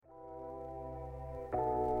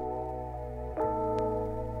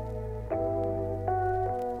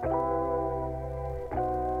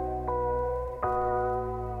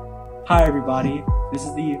Hi, everybody. This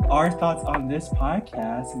is the Our Thoughts on This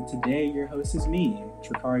podcast, and today your host is me,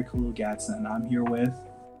 Trakari Kulu-Gatson. I'm here with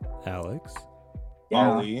Alex.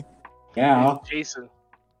 Ollie. Yeah. And Jason.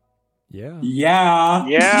 Yeah. Yeah.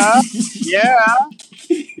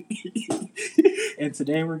 And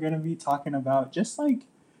today we're going to be talking about just like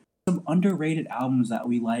some underrated albums that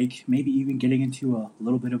we like, maybe even getting into a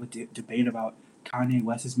little bit of a debate about Kanye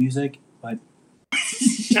West's music, but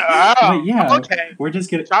but yeah, okay. we're just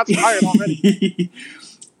gonna Shots fired already.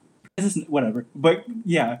 Whatever. But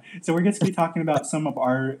yeah, so we're going to be talking about some of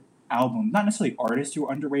our albums, not necessarily artists who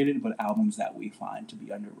are underrated, but albums that we find to be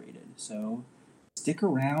underrated. So stick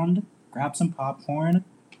around, grab some popcorn,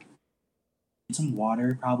 get some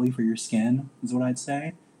water probably for your skin, is what I'd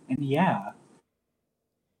say. And yeah.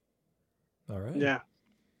 All right. Yeah.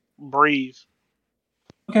 Breathe.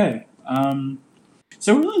 Okay.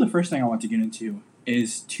 So really the first thing I want to get into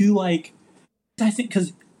is to like, I think,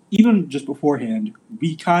 because even just beforehand,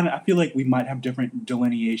 I feel like we might have different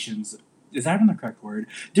delineations. Is that even the correct word?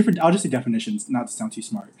 I'll just say definitions, not to sound too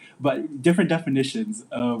smart, but different definitions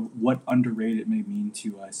of what underrated may mean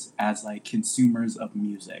to us as like consumers of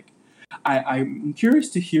music. I'm curious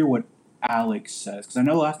to hear what Alex says, because I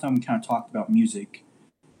know last time we kind of talked about music,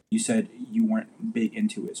 you said you weren't big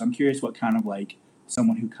into it. So I'm curious what kind of like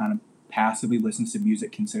someone who kind of passively listens to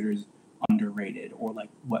music considers underrated, or like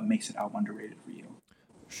what makes an album underrated for you.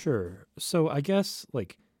 Sure. So I guess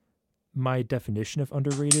like my definition of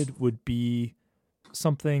underrated would be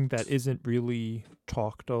something that isn't really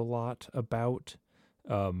talked a lot about.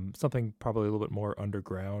 Something probably a little bit more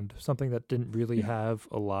underground. Something that didn't really have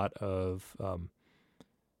a lot of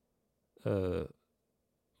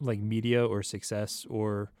like media or success,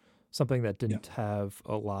 or something that didn't have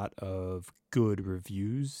a lot of good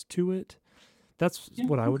reviews to it. That's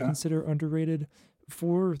what I would consider underrated.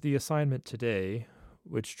 For the assignment today,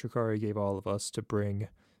 which Trakari gave all of us to bring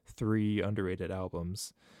 3 underrated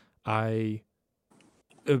albums,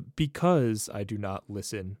 because I do not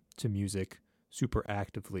listen to music super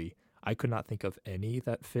actively, I could not think of any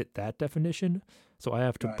that fit that definition. So I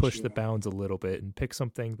have to push the bounds a little bit and pick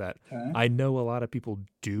something that I know a lot of people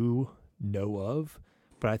do know of,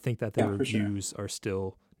 but I think that their reviews are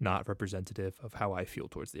still not representative of how I feel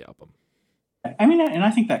towards the album. I mean, and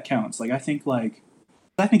I think that counts. Like, I think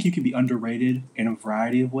you can be underrated in a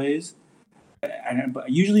variety of ways.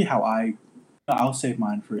 But usually I'll save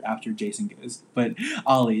mine for after Jason goes. But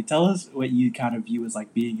Ollie, tell us what you kind of view as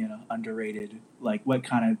like being in a underrated, like what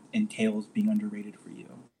kind of entails being underrated for you.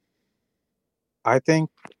 I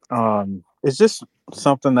think it's just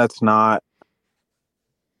something that's not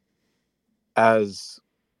as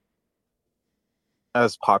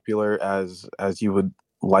popular as you would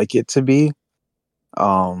like it to be.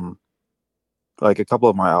 Like a couple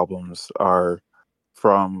of my albums are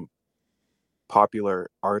from popular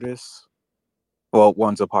artists. Well,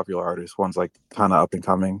 one's a popular artist, one's like kind of up and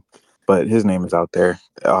coming, but his name is out there.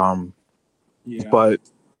 But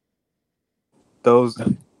those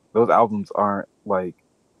albums aren't like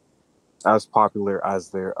as popular as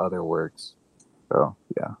their other works. So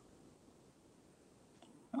yeah.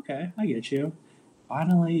 Okay, I get you.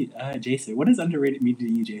 Finally, Jason, what does underrated mean to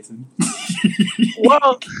you, Jason?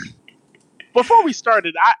 Well, before we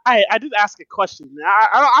started, I did ask a question.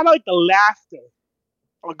 I like the laughter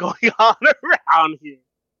going on around here.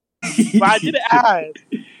 But I did ask,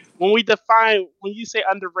 when you say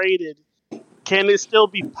underrated, can it still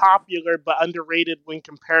be popular but underrated when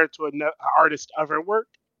compared to an artist's other work?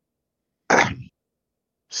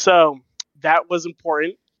 So that was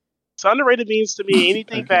important. So underrated means to me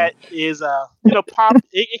anything that is pop.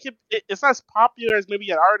 It's not as popular as maybe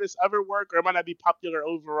an artist's other work, or it might not be popular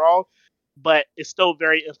overall, but it's still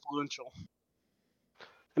very influential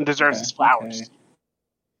and deserves its flowers.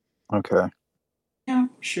 Okay. Yeah,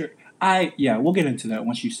 sure. We'll get into that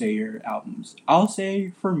once you say your albums. I'll say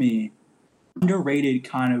for me, underrated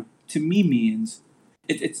kind of to me means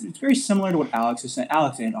it's very similar to what Alex is saying.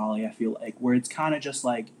 Alex and Ollie, I feel like, where it's kind of just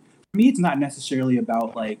like, for me, it's not necessarily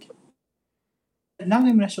about like, not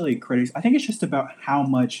even necessarily critics. I think it's just about how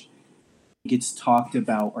much it gets talked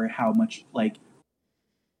about, or how much like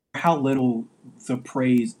how little the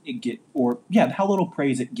praise it how little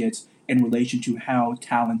praise it gets in relation to how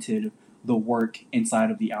talented the work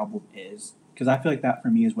inside of the album is. Because I feel like that for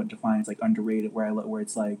me is what defines like underrated, where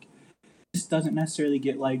it's like this doesn't necessarily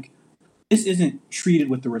get like, this isn't treated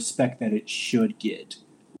with the respect that it should get.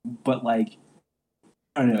 But like,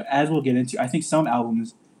 I don't know, as we'll get into, I think some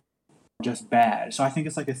albums are just bad. So I think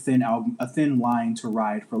it's like a thin line to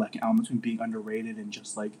ride for like an album between being underrated and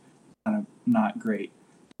just like kind of not great.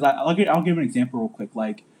 I'll give an example real quick.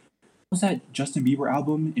 Like was that Justin Bieber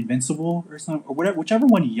album, Invincible or something, or whatever, whichever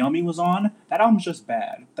one Yummy was on. That album's just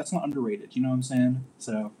bad. That's not underrated. You know what I'm saying?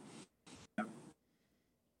 So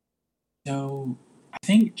I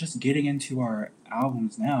think just getting into our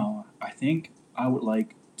albums now, I think I would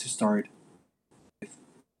like to start with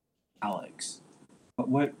Alex. But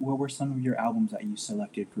what were some of your albums that you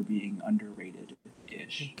selected for being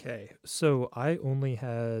underrated-ish? Okay, so I only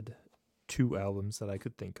had 2 albums that I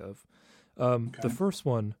could think of. The first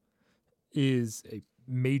one is a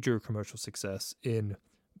major commercial success in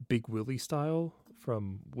Big Willie Style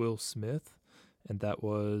from Will Smith, and that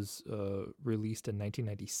was released in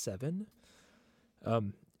 1997.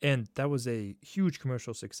 And that was a huge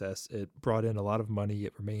commercial success. It brought in a lot of money.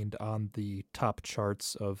 It remained on the top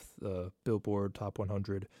charts of the Billboard Top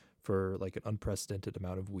 100 for like an unprecedented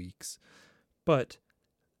amount of weeks. But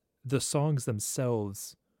the songs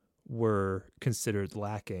themselves were considered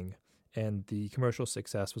lacking, and the commercial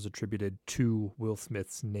success was attributed to Will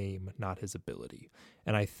Smith's name, not his ability.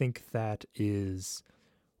 And I think that is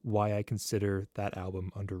why I consider that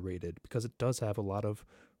album underrated, because it does have a lot of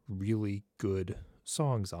really good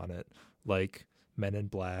songs on it, like Men in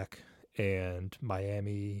Black and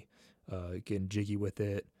Miami, Getting Jiggy With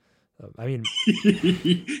It. I mean,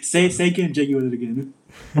 say Getting Jiggy With It again.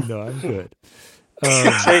 No, I'm good.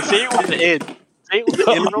 Say it with the end. Say it with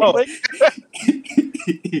the end real quick.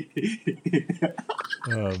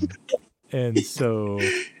 And so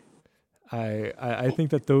I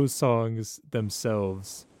think that those songs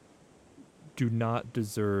themselves do not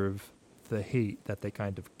deserve the hate that they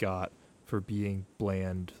kind of got for being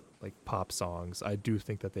bland, like pop songs. I do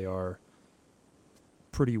think that they are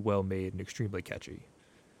pretty well made and extremely catchy.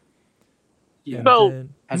 Yeah. So,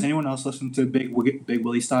 has anyone else listened to Big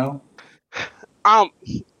Willie Style?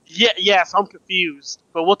 Yes, I'm confused,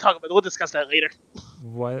 but we'll discuss that later.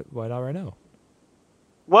 Why not right now?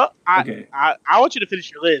 Well, I want you to finish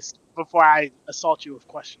your list before I assault you with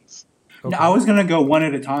questions. Okay. No, I was gonna go one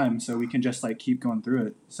at a time, so we can just like keep going through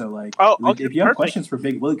it. So like, okay, if you have questions for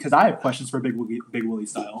Big Willie, because I have questions for Big Willie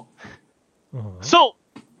Style. Uh-huh. So,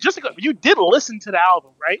 just to go, you did listen to the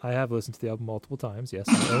album, right? I have listened to the album multiple times. Yes,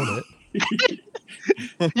 I own it.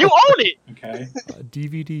 You own it. Okay.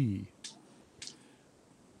 DVD.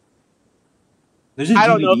 There's a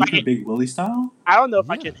DVD for Big Willie Style? I don't know if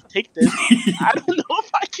I can take this. I don't know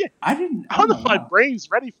if I can. I don't know if my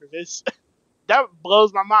brain's ready for this. That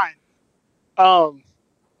blows my mind.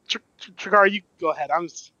 Trigar, you go ahead. I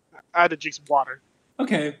had to drink some water.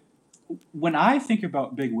 Okay. When I think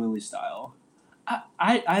about Big Willie Style,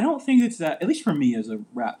 I don't think it's that, at least for me as a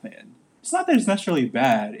rap fan, it's not that it's necessarily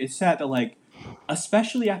bad. It's that like,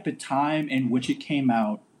 especially at the time in which it came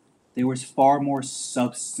out, there was far more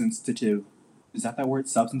substantive, is that word?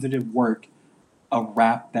 Substantive work of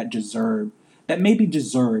rap that maybe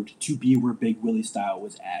deserved to be where Big Willie Style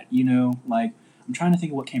was at, you know? Like, I'm trying to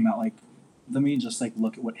think of what came out, like, let me just, like,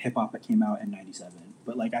 look at what hip-hop that came out in 97.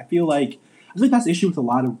 But, like, I feel like that's the issue with a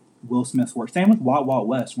lot of Will Smith's work. Same with Wild Wild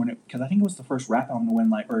West, because I think it was the first rap album to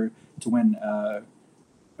win a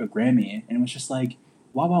Grammy, and it was just, like,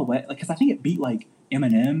 Wild Wild West, like, because I think it beat, like,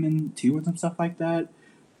 Eminem and Tunes and stuff like that.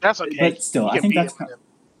 That's okay. But still, I think that's kind of...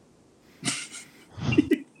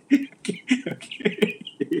 okay.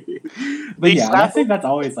 But yeah, I think that's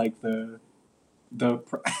always like the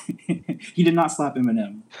he did not slap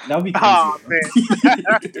Eminem. That would be crazy. Oh, man.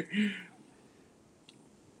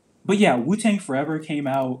 But yeah, Wu-Tang Forever came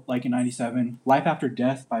out like in 97. Life After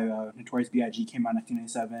Death by Notorious B.I.G. came out in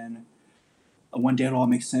 1997. One Day It All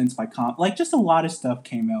Makes Sense by Comp. Like, just a lot of stuff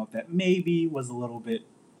came out that maybe was a little bit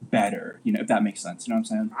better, you know, if that makes sense. You know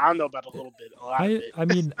what I'm saying? I don't know about a little bit. I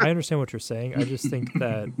mean, I understand what you're saying. I just think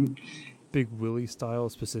that Big Willie Style,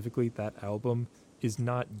 specifically that album, is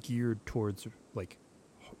not geared towards like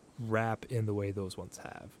rap in the way those ones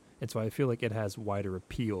have. And so I feel like it has wider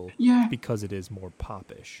appeal because it is more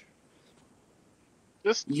popish.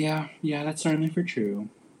 Yeah, that's certainly for true.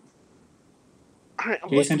 Right,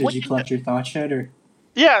 Jason, did you collect your thoughts yet? Or?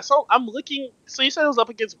 Yeah, so I'm looking. So you said it was up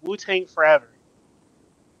against Wu-Tang Forever.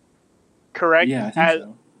 Correct? Yeah, I think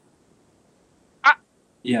so.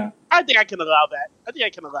 I think I can allow that.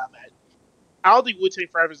 I don't think Wu-Tang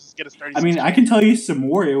Forever is going to start. I mean, I can tell you some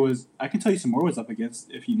more. Was up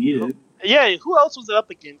against if you need it. Yeah, who else was it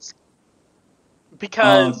up against?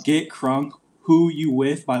 Because Get Crunk, Who You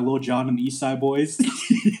With by Lil Jon and the East Side Boys.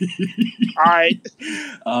 All right.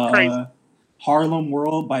 Crazy. Harlem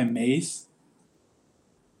World by Mace.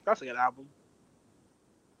 That's a good album.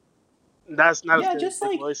 That's not as good as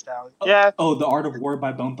Big Willie Style. Yeah. Oh, The Art of War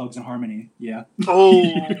by Bone Thugs and Harmony. Yeah.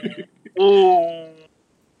 Oh.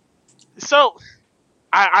 So,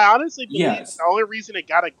 I honestly believe the only reason it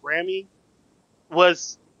got a Grammy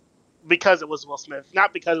was because it was Will Smith,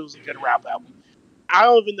 not because it was a good rap album. I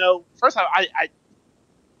don't even know. First of all, I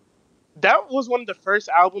that was one of the first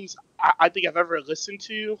albums I think I've ever listened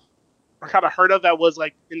to or kind of heard of that was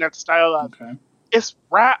like in that style of it's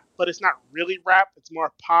rap, but it's not really rap. It's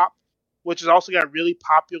more pop, which has also got really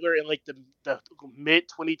popular in like the mid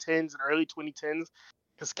 2010s and early 2010s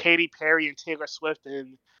because Katy Perry and Taylor Swift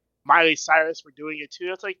and Miley Cyrus were doing it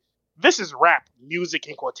too. It's like this is rap music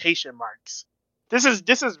in quotation marks. This is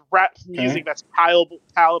rap music that's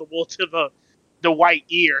palatable to the white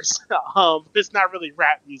ears. It's not really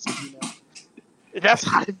rap music, you know. That's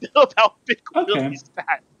how I feel about Big Willie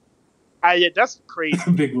style. Yeah, that's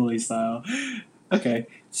crazy. Big Willie style. Okay,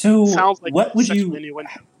 so sounds like what would you?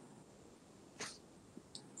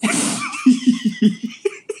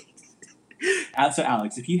 So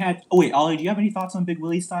Alex, if you had, Ollie, do you have any thoughts on Big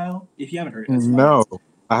Willie style? If you haven't heard it, no,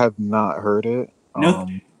 I have not heard it. No,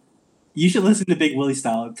 you should listen to Big Willie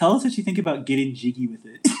style. Tell us what you think about getting jiggy with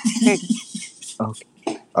it. Okay.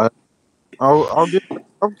 I'll give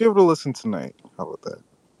it a listen tonight. How about that?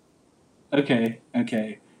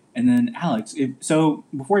 Okay. And then Alex, so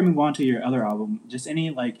before we move on to your other album, just any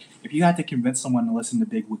if you had to convince someone to listen to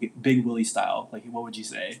Big Willie style, what would you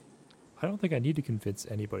say? I don't think I need to convince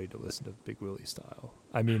anybody to listen to Big Willie style.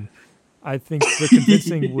 I mean, I think the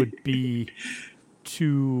convincing would be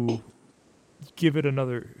to give it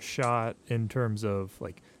another shot in terms of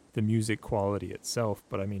the music quality itself.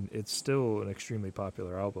 But I mean, it's still an extremely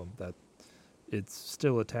popular album that it's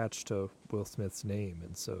still attached to Will Smith's name,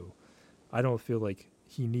 and so I don't feel like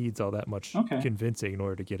he needs all that much convincing in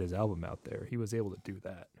order to get his album out there. He was able to do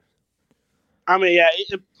that. I mean, yeah,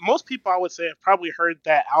 most people I would say have probably heard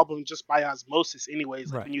that album just by osmosis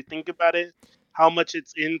anyways. When you think about it, how much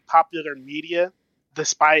it's in popular media,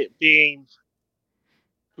 despite being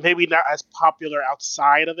maybe not as popular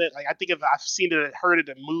outside of it. I think if I've seen it, heard it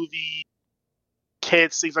in movie,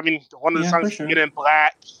 kids things. I mean, one of the songs is Men in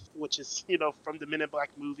Black, which is, from the Men in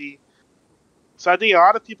Black movie. So I think a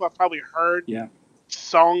lot of people have probably heard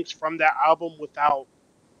songs from that album without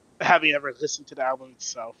having ever listened to the album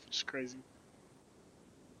itself, which is crazy.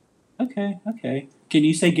 Okay. Can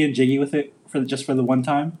you say get jiggy with it for the one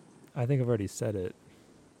time? I think I've already said it.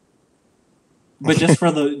 But just for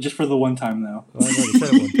the one time though. Well, I've already said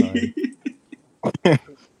it one time.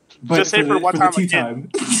 But just say for one time again.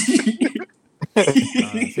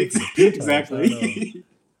 Exactly.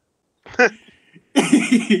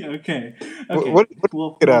 Okay. What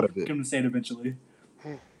we'll get out of it? I'm gonna say it eventually.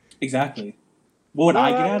 Exactly. What would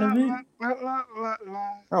I get out of it?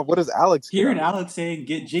 Oh, what does Alex get? Hearing Alex saying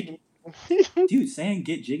get jiggy. Dude, saying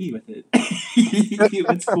get jiggy with it.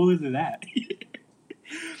 What's cooler than that?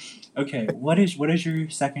 Okay, what is your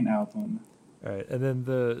second album? All right, and then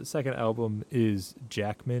the second album is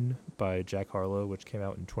Jackman by Jack Harlow, which came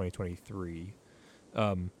out in 2023.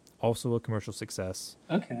 Also a commercial success.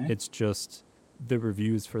 Okay. It's just the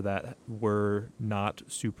reviews for that were not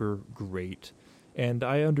super great. And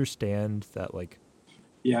I understand that,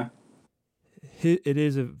 it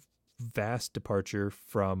is a vast departure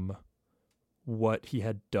from what he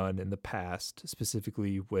had done in the past,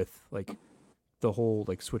 specifically with, the whole,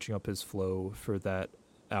 switching up his flow for that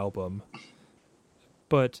album.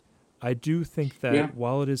 But I do think that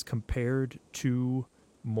while it is compared to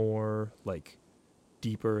more,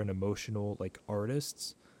 deeper and emotional,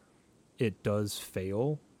 artists, it does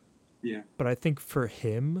fail. Yeah. But I think for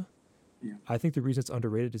him... Yeah. I think the reason it's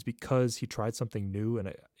underrated is because he tried something new,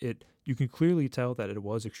 and you can clearly tell that it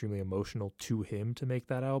was extremely emotional to him to make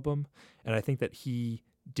that album, and I think that he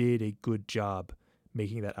did a good job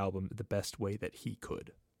making that album the best way that he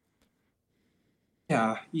could.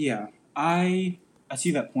 Yeah, I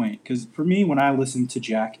see that point, because for me, when I listened to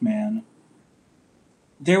Jackman,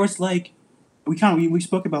 there was we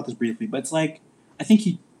spoke about this briefly, but it's I think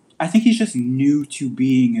he's just new to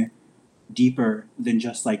being deeper than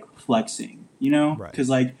just flexing, because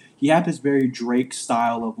he had this very Drake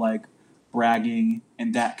style of bragging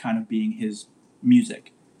and that kind of being his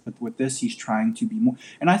music, but with this he's trying to be more,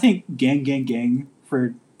 and I think gang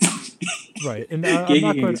for right, and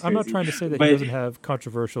I'm not trying to say that he doesn't have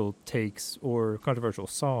controversial takes or controversial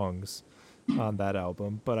songs on that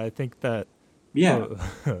album, but I think that wait,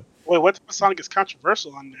 what song is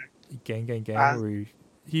controversial on there? Gang where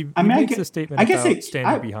he makes a statement about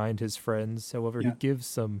standing behind his friends. However, he gives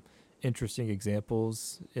some interesting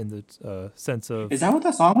examples in the sense of... Is that what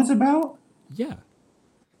the song was about? Yeah.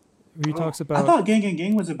 He talks about... I thought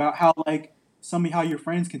Gang was about how, how your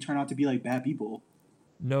friends can turn out to be, bad people.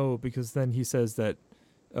 No, because then he says that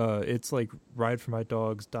It's like ride for my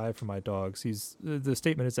dogs, die for my dogs. The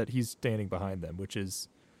statement is that he's standing behind them, which is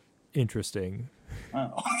interesting.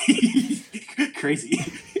 Oh, crazy.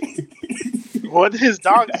 What did his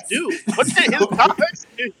dogs do? What did his dogs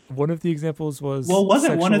do? One of the examples was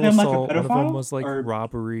wasn't one of them assault, like a pedophile? One of them was like or...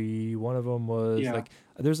 robbery. One of them was like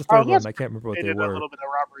there's a third one. I can't remember what they were. A little bit of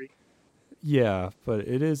robbery. Yeah, but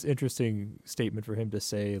it is interesting statement for him to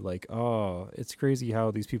say, like, oh, it's crazy how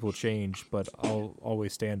these people change, but I'll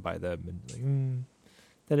always stand by them. And like,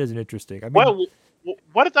 that isn't interesting. I mean,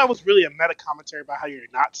 what if that was really a meta commentary about how you're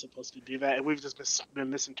not supposed to do that, and we've just been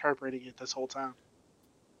misinterpreting it this whole time?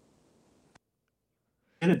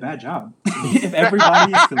 He did a bad job. If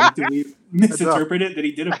everybody is collectively misinterpreted, then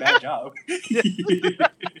he did a bad job.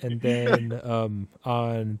 And then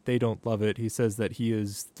on They Don't Love It, he says that he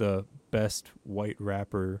is the best white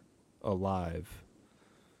rapper alive.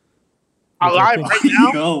 Alive right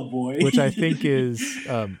now? Oh, boy. Which I think is...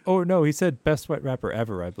 he said best white rapper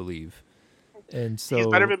ever, I believe. And so he's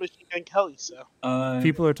better than Machine Gun Kelly, so...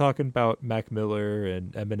 people are talking about Mac Miller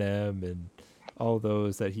and Eminem and all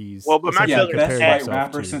those that he's... Well, but Mac Miller best white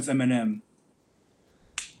rapper since Eminem.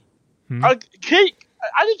 I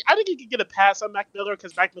think he could get a pass on Mac Miller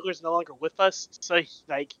because Mac Miller's no longer with us. So,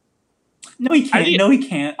 like... No, he can't. No, he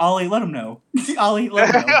can't. Ollie, let him know. Ollie,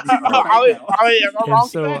 let him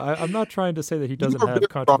know. I'm not trying to say that he doesn't have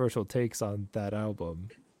controversial takes on that album,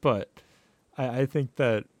 but I think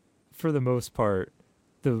that for the most part,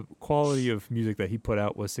 the quality of music that he put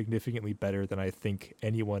out was significantly better than I think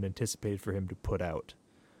anyone anticipated for him to put out.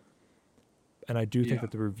 And I do think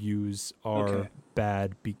that the reviews are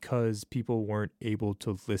bad because people weren't able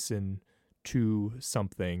to listen to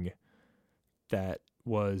something that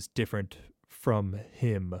was different from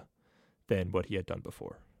him than what he had done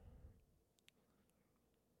before.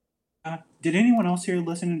 Did anyone else here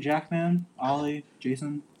listen to Jackman? Ollie,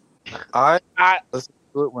 Jason? I listened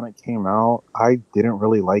to it when it came out. I didn't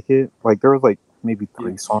really like it. Like there was like maybe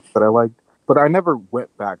 3 songs that I liked, but I never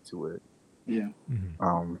went back to it. Yeah.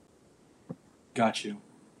 Mm-hmm. Got you.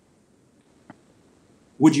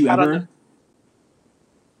 Would you ever?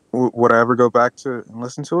 Would I ever go back to and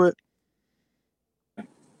listen to it?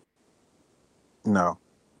 No.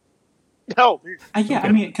 No. I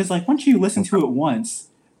mean, because like once you listen to it once,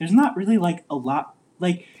 there's not really like a lot.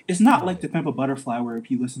 Like it's not like The Pimp a Butterfly where if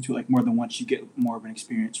you listen to it like more than once, you get more of an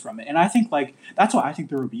experience from it. And I think like that's why I think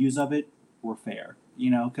the reviews of it were fair. You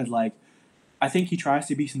know, because like I think he tries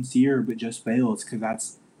to be sincere but just fails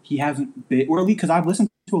because he hasn't been, or at least because I've listened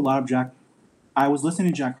to a lot of Jack. I was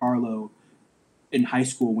listening to Jack Harlow in high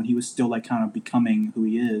school when he was still like kind of becoming who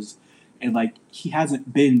he is. And, like, he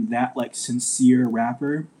hasn't been that, like, sincere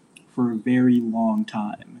rapper for a very long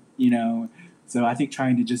time, you know? So I think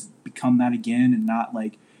trying to just become that again and not,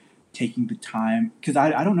 like, taking the time... Because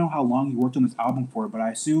I don't know how long he worked on this album for, but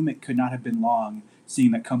I assume it could not have been long,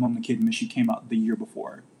 seeing that Come Home the Kids Miss You came out the year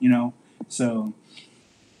before, you know? So,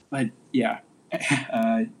 but, yeah.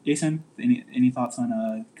 Jason, any thoughts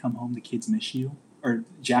on Come Home the Kids Miss You? Or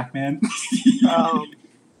Jackman?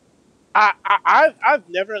 I've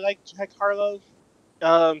never liked Jack Harlow,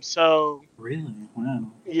 so really,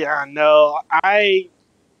 wow. Yeah, no, I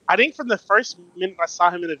think from the first minute I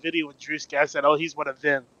saw him in a video with Drewski, I said, "Oh, he's one of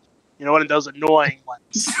them," you know, one of those annoying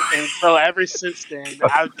ones. And so ever since then,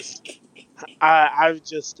 I've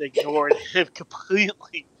just ignored him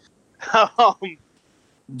completely.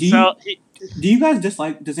 Do you guys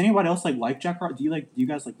dislike? Does anybody else like Jack Harlow? Do you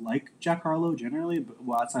guys like Jack Harlow generally?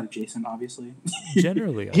 Well, outside of Jason, obviously.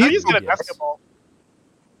 Generally, he's good at basketball.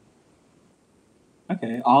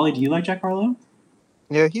 Okay, Ollie, do you like Jack Harlow?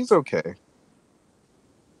 Yeah, he's okay.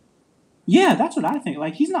 Yeah, that's what I think.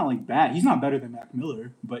 Like, he's not like bad. He's not better than Mac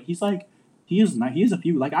Miller, but he's like he is not. He has a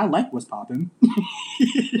few. Like, I like What's Poppin'.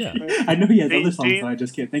 Yeah, I know he has other songs that I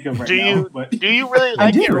just can't think of now. But do you really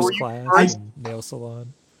like it? First Class, Nail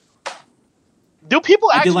Salon. Do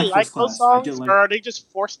people actually like those songs, or are they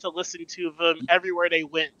just forced to listen to them everywhere they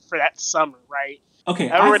went for that summer, right?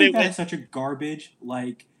 Okay, I think that is such a garbage,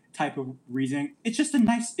 like, type of reason. It's just a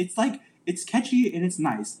nice, it's like, it's catchy and it's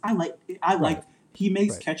nice. He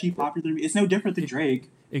makes catchy, popular, it's no different than Drake.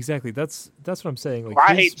 Exactly, that's what I'm saying.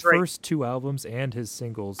 Like, his first 2 albums and his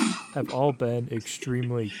singles have all been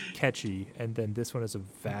extremely catchy, and then this one is a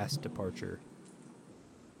vast departure.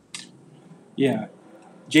 Yeah.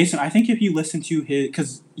 Jason, I think if you listen to his...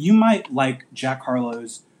 Because you might like Jack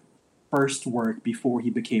Harlow's first work before he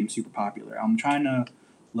became super popular. I'm trying to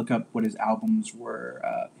look up what his albums were.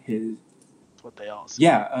 That's what they all say.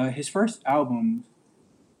 Yeah, his first album...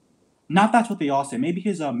 Not That's What They All Say. Maybe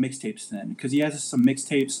his mixtapes then. Because he has some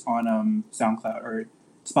mixtapes on SoundCloud or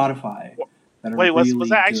Spotify. that are Wait, was really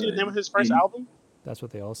that actually good. the name of his first album? That's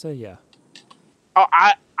what they all say. Yeah. Oh,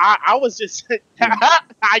 I was just Yeah.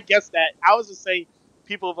 I guess that I was just saying.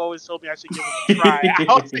 People have always told me I should give him a try. I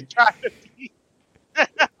wasn't trying to be.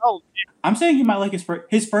 Oh, yeah. I'm saying you might like his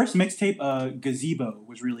first mixtape, Gazebo,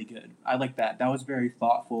 was really good. I like that. That was very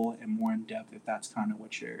thoughtful and more in depth. If that's kind of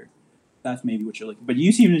that's maybe what you're looking. But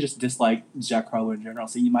you seem to just dislike Jack Harlow in general,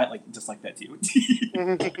 so you might dislike that too.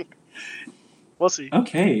 We'll see.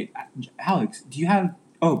 Okay, Alex, do you have?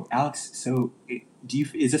 Oh, Alex. So,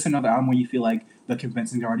 is this another album where you feel like the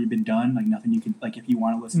convincing's already been done? Like nothing you can if you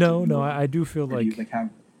want to listen. No. I do feel like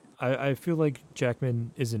I feel like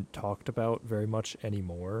Jackman isn't talked about very much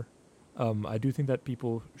anymore. I do think that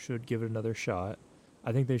people should give it another shot.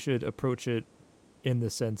 I think they should approach it in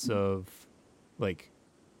the sense of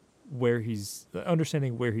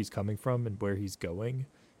understanding where he's coming from and where he's going,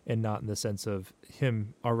 and not in the sense of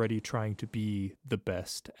him already trying to be the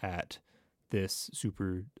best at this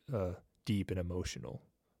super deep and emotional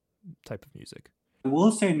type of music. I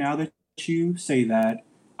will say, now that you say that,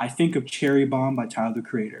 I think of Cherry Bomb by Tyler, the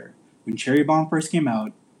Creator. When Cherry Bomb first came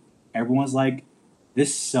out, everyone's like,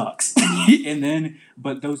 this sucks.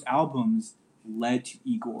 But those albums led to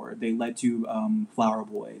Igor. They led to Flower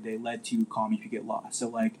Boy. They led to Call Me If You Get Lost.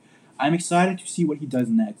 So, I'm excited to see what he does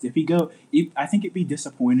next. I think it'd be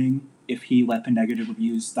disappointing if he let the negative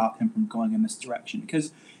reviews stop him from going in this direction.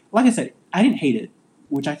 Because, like I said, I didn't hate it,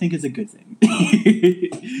 which I think is a good thing.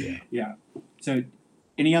 Yeah. So,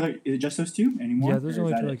 any other? Is it just those two? Any more? Yeah, there's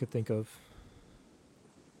only two I could think of.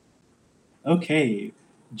 Okay,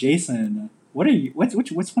 Jason, what's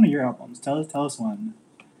one of your albums? Tell us one.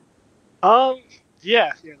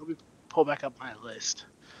 Yeah. Let me pull back up my list.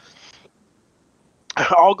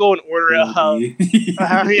 I'll go in order. Let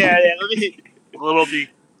me Little B.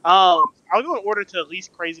 I'll go in order to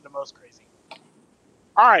least crazy to most crazy.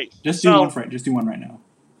 All right. Just do one right now.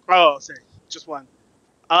 Oh, sorry, just one.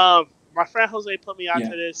 My friend Jose put me onto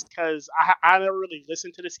this because I never really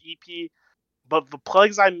listened to this EP, but The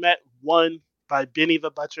Plugs I Met One by Benny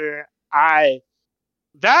the Butcher,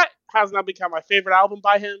 that has now become my favorite album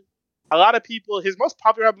by him. A lot of people, his most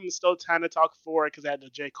popular album is still Time to Talk 4 because it had the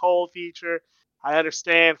J. Cole feature. I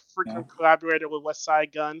understand, frequent collaborator with West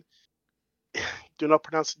Side Gun. Do not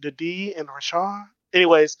pronounce the D and Rashad.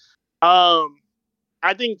 Anyways, I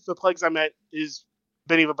think The Plugs I Met is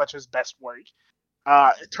Benny the Butcher's best work.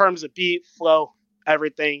 In terms of beat, flow,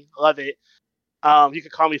 everything, love it. You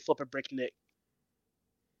could call me Flip a Brick Nick.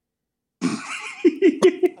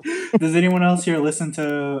 Does anyone else here listen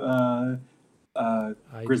to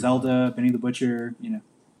Griselda, Benny the Butcher?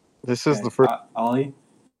 This is the first. Ollie.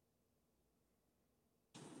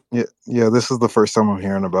 Yeah. This is the first time I'm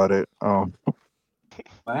hearing about it.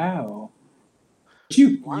 Wow.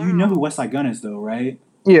 You know who West Side Gun is, though, right?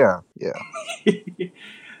 Yeah.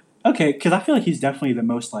 Okay, because I feel like he's definitely the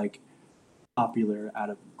most popular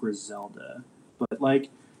out of Griselda, but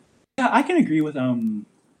I can agree with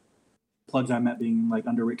Plugs I Met being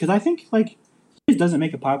underrated, because I think he just doesn't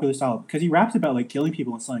make a popular style because he raps about killing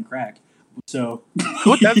people and selling crack. So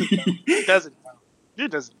who doesn't? Who doesn't? Who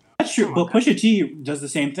doesn't? That's true, but Pusha T does the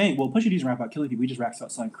same thing. Well, Pusha T doesn't rap about killing people; he just raps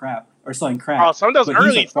about selling crack. Oh, some of those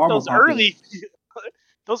early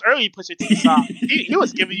Pusha T songs, he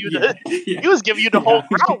was giving you he was giving you the whole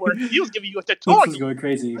groundwork. He was giving you a tutorial. This is going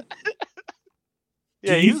crazy.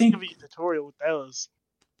 Yeah, he was giving you a tutorial with those.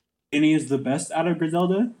 Any is the best out of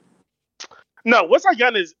Griselda? No, West Side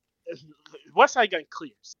Gun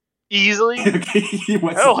clears easily.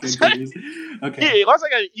 West Side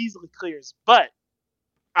Gun easily clears, but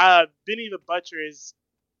Benny the Butcher is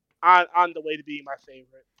on the way to being my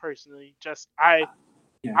favorite personally. Just I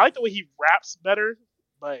like the way he raps better,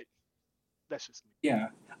 but that's just me. Yeah,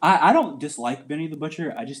 I don't dislike Benny the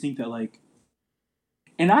Butcher. I just think that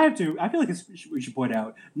and I feel like we should point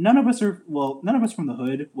out none of us from the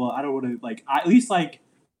hood. Well, I don't want to at least I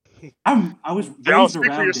was raised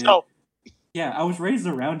around it. Yeah, I was raised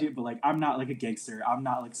around it, but I'm not a gangster. I'm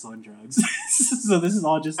not selling drugs. So this is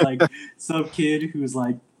all just some kid who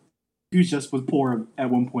just was poor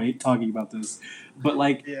at one point talking about this. But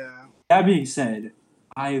that being said,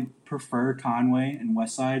 I prefer Conway and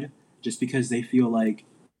Westside just because they feel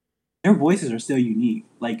their voices are still unique.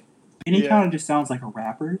 Benny kind of just sounds like a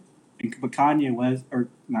rapper, but Conway the Machine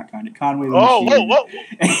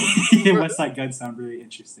and Westside Gun sound really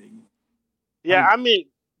interesting. Yeah, I mean,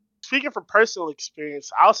 speaking from personal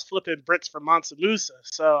experience, I was flipping bricks for Mansa Musa,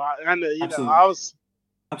 so I was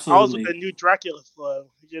with the new Dracula flow.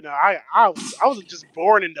 I wasn't just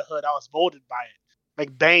born in the hood; I was molded by it,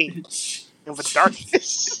 like Bane in The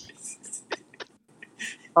Darkness.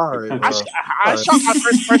 All right, Okay. bro. I shot my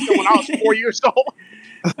first person when I was 4 years old.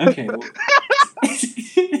 Okay. Well,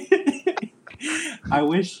 I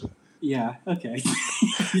wish. Yeah. Okay.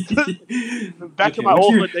 Back in my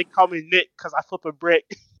old hood, they call me Nick because I flip a brick.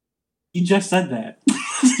 You just said that.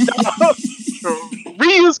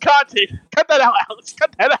 Reuse content. Cut that out, Alex.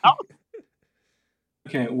 Cut that out.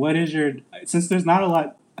 Okay. What is your? Since there's not a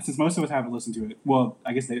lot. Since most of us haven't listened to it. Well,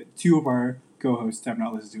 I guess two of our co-hosts have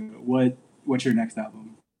not listened to it. What's your next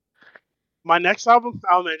album? My next album?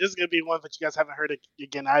 Oh man, this is gonna be one that you guys haven't heard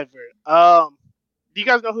again either. Do you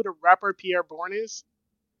guys know who the rapper Pierre Bourne is?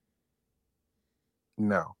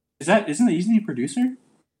 No. Isn't he a producer?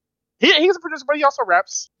 He's a producer, but he also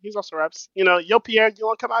raps. You know, Yo Pierre, you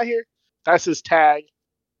want to come out here? That's his tag.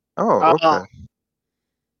 Oh, okay.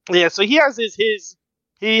 Yeah, so he has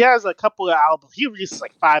he has a couple of albums. He releases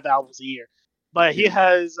like 5 albums a year, but he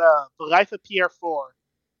has The Life of Pierre 4,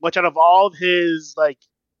 which out of all of his like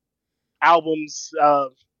albums,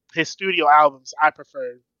 his studio albums, I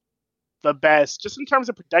prefer the best. Just in terms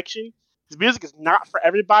of production, his music is not for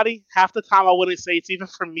everybody. Half the time, I wouldn't say it's even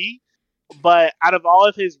for me. But out of all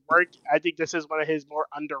of his work, I think this is one of his more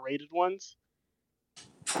underrated ones.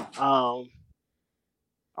 I'll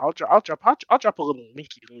drop a little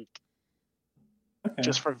linky link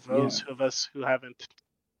just for those of us who haven't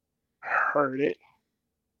heard it.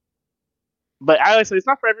 But honestly, it's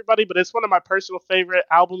not for everybody. But it's one of my personal favorite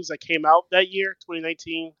albums that came out that year,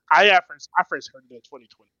 2019. I first heard it in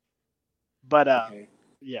 2020. But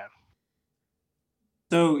yeah.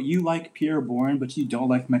 So you like Pierre Bourne, but you don't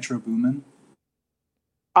like Metro Boomin?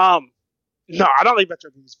 No, I don't like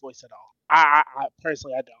Metro Boomin's voice at all. I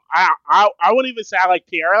personally, I don't. I wouldn't even say I like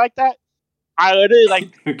Pierre like that. I literally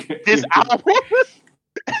like this album.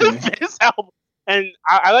 This album. And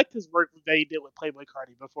I liked his work that he did with Playboi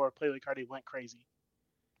Carti before Playboi Carti went crazy.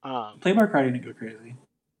 Playboi Carti didn't go crazy.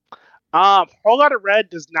 Whole Lotta Red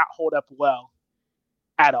does not hold up well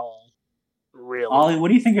at all. Really. Ollie, what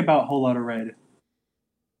do you think about Whole Lotta Red?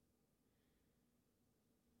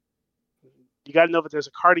 You gotta know that there's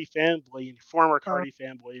a Carti fanboy and former Carti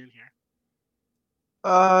fanboy in here.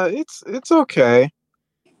 It's okay.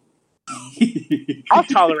 I'll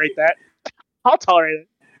tolerate that. I'll tolerate it.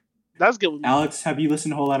 That's good with me. Alex, have you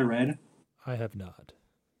listened to Whole Lotta Red? I have not.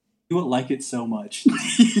 You would like it so much.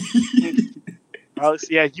 Alex,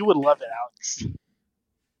 yeah, you would love it, Alex.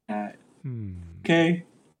 Okay.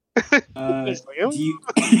 Do you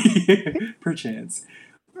perchance?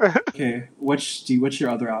 Okay. What's your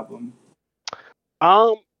other album?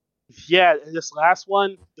 Yeah, this last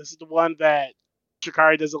one. This is the one that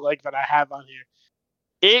Shikari doesn't like that I have on here.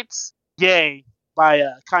 It's Yay by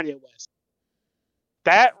Kanye West.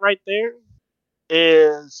 That right there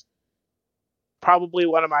is probably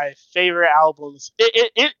one of my favorite albums.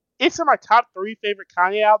 It's in my top 3 favorite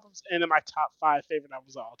Kanye albums and in my top 5 favorite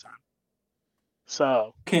albums of all time.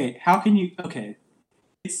 So okay, how can you? Okay,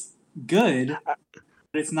 it's good, but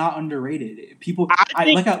it's not underrated. People,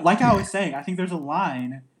 like I was saying, I think there's a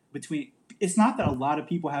line between. It's not that a lot of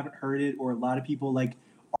people haven't heard it or a lot of people like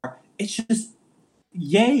are. It's just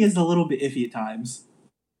Yay is a little bit iffy at times.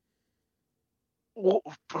 Well,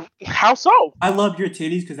 how so? I love your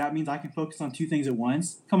titties because that means I can focus on 2 things at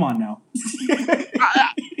once. Come on now.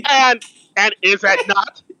 and is that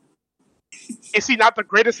not? Is he not the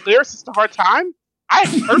greatest lyricist of our time? I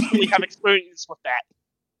personally have experience with that.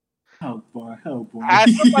 Oh boy!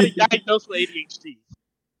 As somebody diagnosed with ADHD,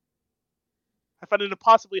 I find it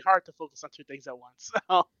impossibly hard to focus on 2 things at once.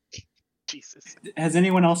 Oh, Jesus. Has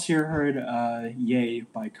anyone else here heard Yay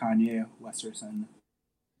by Kanye Westerson?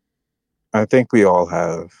 I think we all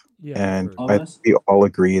have. Yeah, and I think we all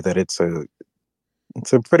agree that it's a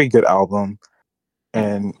pretty good album,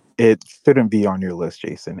 and it shouldn't be on your list,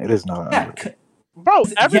 Jason. It is not. Bro,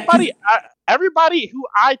 everybody who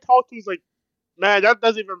I talk to is like, man, that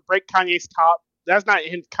doesn't even break Kanye's top. That's not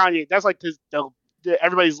in Kanye. That's like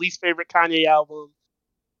everybody's least favorite Kanye album.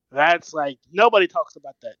 That's like nobody talks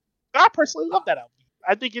about that. I personally love that album.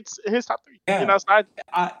 I think it's in his top 3. Yeah. You know, so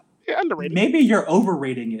underrated. Maybe you're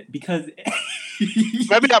overrating it because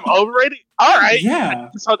maybe I'm overrated. All right. Yeah.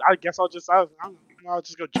 So I guess I'll just go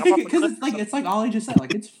jump off because it's like Ollie just said.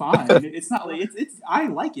 Like it's fine. It's not like it's. I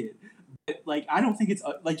like it. But, like I don't think it's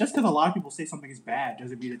like just because a lot of people say something is bad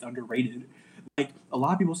doesn't mean it's underrated. Like a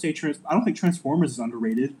lot of people say I don't think Transformers is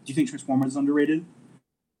underrated. Do you think Transformers is underrated?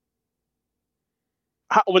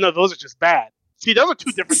 Well, no, those are just bad. See, those are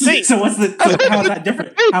 2 different things. So how is that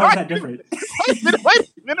different? How is that different? Wait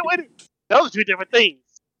a minute. Those are 2 different things.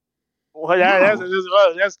 Well,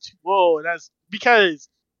 that's because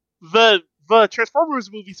the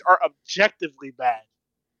Transformers movies are objectively bad.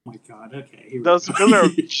 Oh my God. Okay. Those are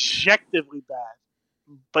objectively bad,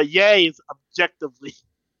 but Ye is objectively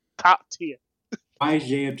top tier. Why is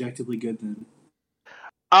Ye objectively good then?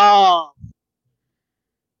 Bro,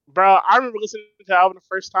 I remember listening to the album the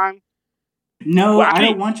first time. No, well, I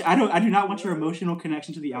don't want you. I do not want your emotional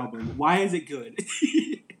connection to the album. Why is it good?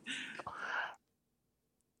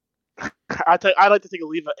 I like to take a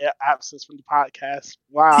leave of absence from the podcast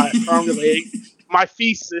while I formulate my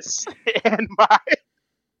thesis and while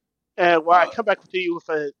I come back to you with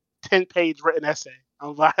a 10-page written essay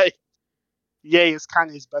on why Ye is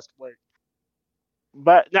Kanye's best work.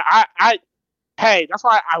 But no, hey, that's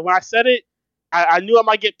why when I said it, I knew I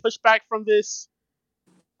might get pushback from this.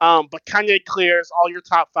 But Kanye clears all your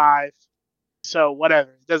top 5, so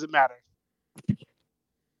whatever, it doesn't matter. You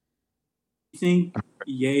think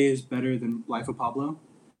Ye is better than Life of Pablo?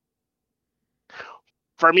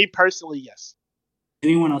 For me personally, yes.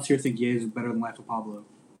 Anyone else here think Ye is better than Life of Pablo?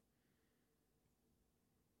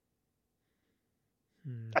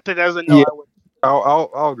 I think there's a no. Yeah,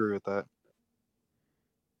 I'll agree with that.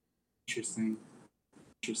 Interesting.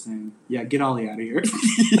 Yeah, get Ollie out of here.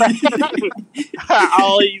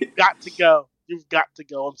 Ollie, you've got to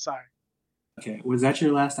go. I'm sorry. Okay, was that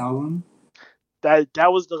your last album? That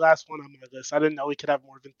was the last one on my list. I didn't know we could have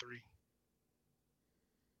more than 3.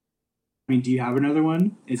 I mean, do you have another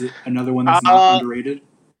one? Is it another one that's not underrated?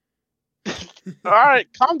 All right,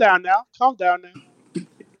 calm down now.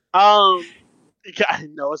 Yeah,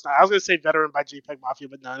 no, it's not. I was gonna say "Veteran" by JPEG Mafia,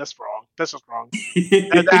 but no, that's wrong. That's just wrong.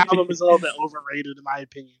 That album is a little bit overrated, in my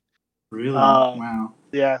opinion. Really? Wow.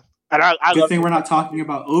 Yeah, and I good thing we're not talking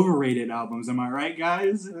about overrated albums. Am I right,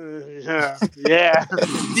 guys? Yeah.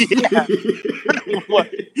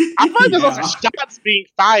 I thought there was shots being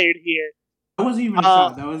fired here. That wasn't even a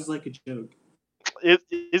shot. That was like a joke. Is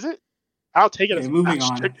it? I'll take it. Okay, moving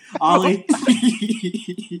on. Ollie.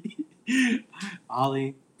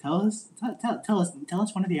 Ollie. Tell us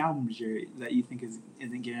one of the albums that you think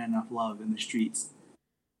isn't getting enough love in the streets.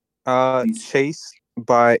 Chase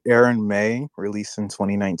by Aaron May, released in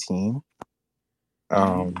 2019.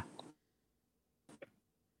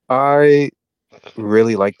 I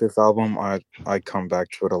really like this album. I come back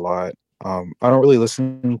to it a lot. I don't really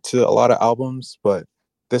listen to a lot of albums, but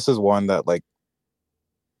this is one that like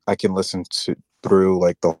I can listen to through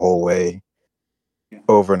like the whole way,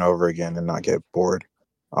 over and over again, and not get bored.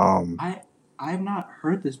 I've not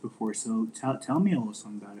heard this before, so tell me a little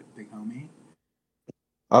something about it, big homie.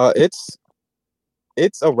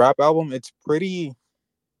 It's a rap album. It's pretty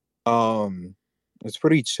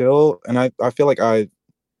chill, and I feel like I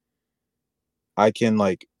can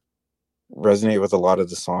like resonate with a lot of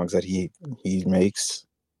the songs that he makes.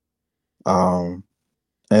 And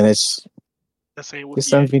it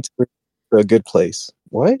sends me to a good place.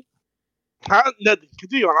 What? Nothing.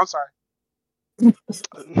 Continue on. I'm sorry.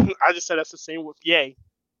 I just said that's the same with Ye,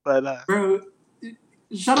 but bro,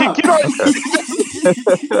 shut up.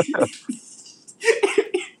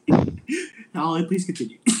 Ollie, please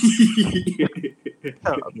continue.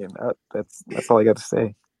 I mean, that's all I got to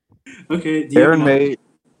say. Okay, Aaron May.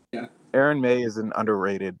 Yeah, Aaron May is an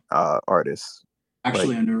underrated artist.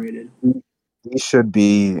 Actually, underrated. He should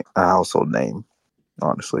be a household name,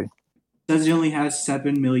 honestly. Says he only has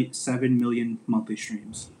 7 million monthly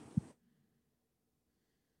streams.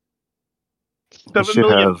 7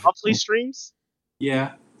 million monthly streams?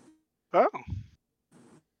 Yeah. Oh.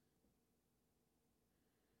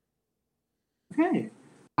 Okay.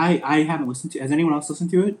 I haven't listened to. Has anyone else listened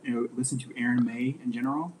to it? Or listened to Aaron May in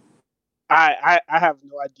general? I have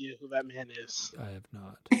no idea who that man is. I have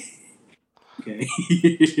not. Okay.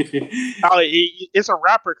 It's a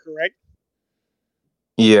rapper, correct?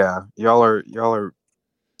 Yeah, y'all are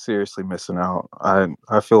seriously missing out. I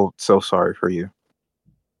feel so sorry for you.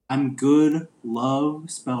 I'm good,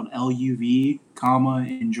 love, spelled L-U-V, comma,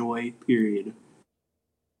 enjoy, period.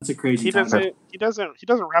 That's a crazy He doesn't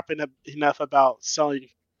rap enough about selling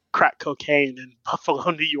crack cocaine in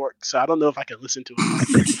Buffalo, New York, so I don't know if I can listen to him.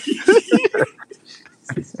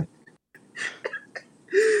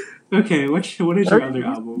 Okay, what is your other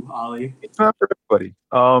album, Ollie? It's not for everybody.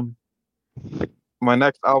 My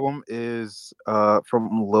next album is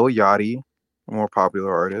from Lil Yachty, a more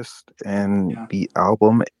popular artist, and the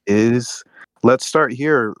album is Let's Start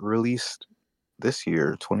Here, released this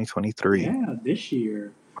year, 2023. Yeah, this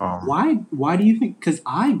year. Why do you think? Because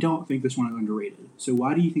I don't think this one is underrated. So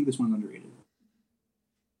why do you think this one's underrated?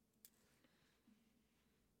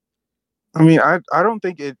 I mean, I don't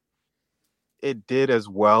think it did as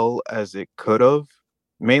well as it could have,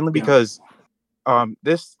 mainly because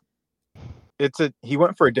he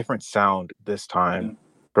went for a different sound this time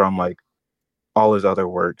from like all his other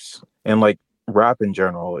works and like rap in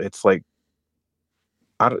general. It's like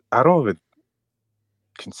I don't even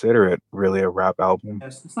consider it really a rap album.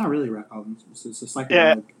 Yes, it's not really a rap album. It's a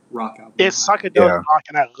psychedelic rock album. It's psychedelic rock,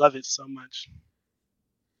 and I love it so much.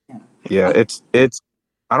 Yeah, it's.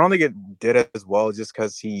 I don't think it did as well just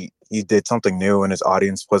because he did something new and his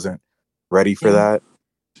audience wasn't ready for that.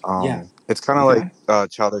 It's kind of like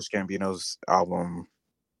Childish Gambino's album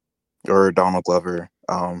or Donald Glover.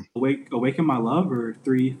 Awaken My Love or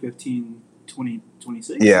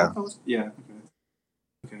 3/15/2026. Yeah. Yeah.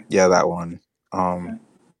 Okay. Yeah, that one.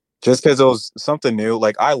 Just because it was something new.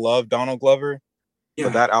 Like I love Donald Glover,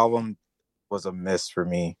 but that album was a miss for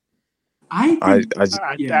me. I think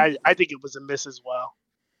it was a miss as well.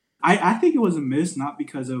 I think it was a miss not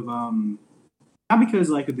because of not because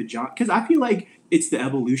like of the job, because I feel like it's the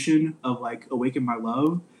evolution of like Awaken My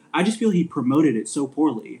Love. I just feel he promoted it so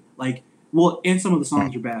poorly. Like, well, and some of the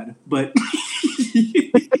songs are bad, but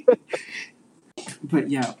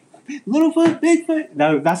but yeah, Littlefoot, Bigfoot.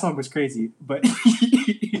 No, that song was crazy. But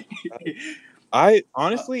I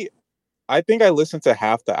think I listened to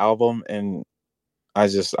half the album and I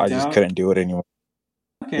just couldn't do it anymore.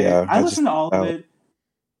 Okay, yeah, I listened to all of it.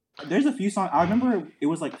 There's a few songs. I remember it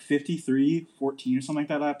was like 53-14 or something like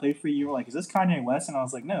that I played for you. You were like, is this Kanye West? And I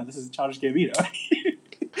was like, no, this is Childish Gambino.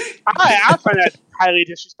 I find that highly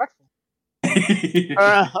disrespectful.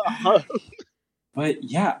 But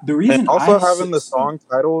yeah, the reason and also having the song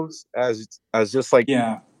titles as just like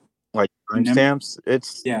like timestamps,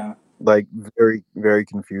 it's like very, very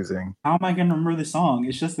confusing. How am I going to remember the song?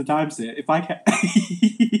 It's just the timestamp. If I can,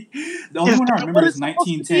 the only one I remember is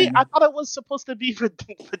 1910. I thought it was supposed to be for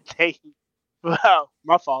Dave. Wow,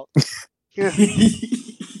 my fault.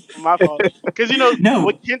 My fault. Because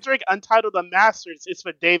with Kendrick Untitled Unmastered, it's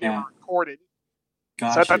for Dave and recorded.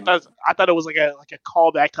 Gotcha. So I thought it was like a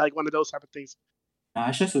callback to like one of those type of things.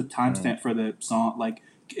 It's just a timestamp for the song. Like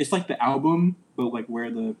it's like the album, but like where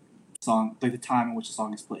the song, like the time in which the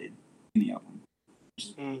song is played in the album. Which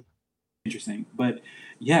is interesting. But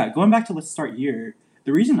yeah, going back to Let's Start Here,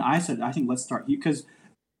 the reason I said I think Let's Start Here, because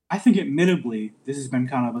I think admittedly this has been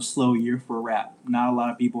kind of a slow year for rap. Not a lot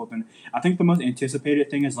of people have been. I think the most anticipated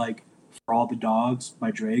thing is like For All the Dogs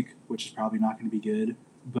by Drake, which is probably not going to be good.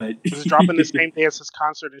 But it's dropping the same day as his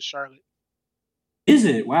concert in Charlotte. Is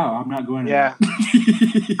it? Wow, I'm not going. Yeah,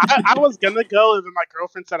 I was gonna go, and then my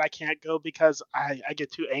girlfriend said I can't go because I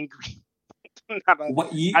get too angry.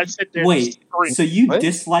 I sit there. Wait, so you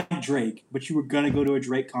dislike Drake, but you were gonna go to a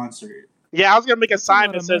Drake concert? Yeah, I was gonna make a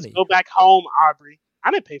sign that says "Go back home, Aubrey."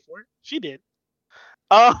 I didn't pay for it; she did.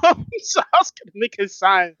 So I was gonna make a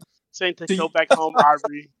sign saying to "Go back home,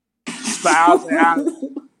 Aubrey." But I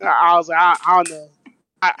was like, I don't know.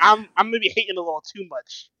 I'm maybe hating a little too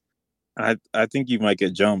much. I think you might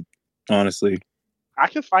get jumped, honestly. I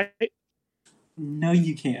can fight. No,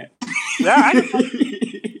 you can't. Yeah, I can fight.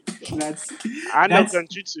 I know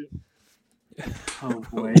Gunjutsu. Oh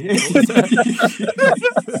boy.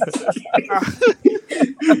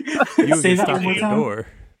 You say that one more time. Door.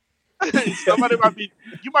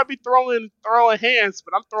 You might be throwing hands,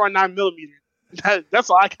 but I'm throwing 9mm. That's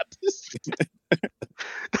all I got to say.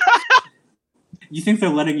 You think they're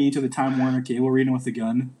letting you into the Time Warner Cable Arena with a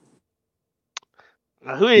gun?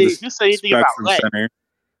 Who say anything about what? Center.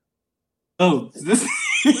 Oh, this.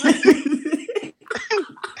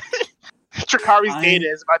 Trikari's data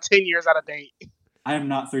is about 10 years out of date. I am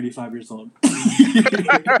not 35 years old.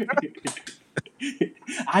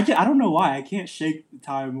 I don't know why I can't shake the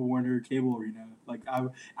Time Warner Cable Arena. Like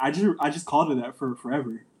I just called it that for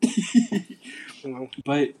forever.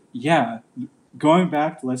 But yeah, going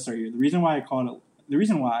back to Let's Start Here. The reason why I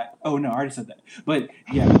already said that. But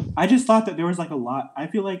yeah, I just thought that there was like a lot. I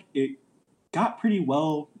feel like it got pretty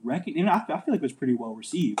well recognized. I feel like it was pretty well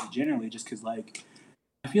received generally, just because like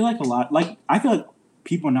I feel like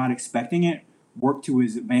people not expecting it worked to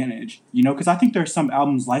his advantage, because I think there's some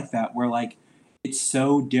albums like that where like it's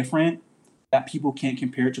so different that people can't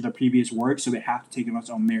compare it to their previous work, so they have to take it on its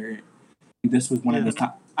own merit. And this was one of the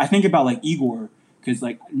times. I think about like Igor, because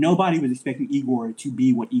like nobody was expecting Igor to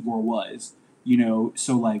be what Igor was,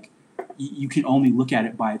 so like you can only look at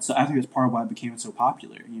it by itself. I think that's part of why it became so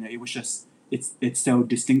popular. It was just it's so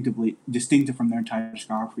distinctive from their entire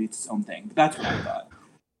discography. It's its own thing. But that's what I thought.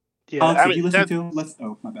 Yeah, Alex, did you listen to?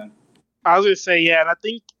 Oh, my bad. I was gonna say and I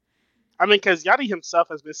think, because Yachty himself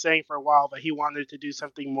has been saying for a while that he wanted to do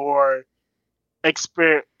something more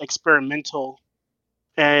experimental,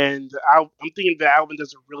 and I'm thinking the album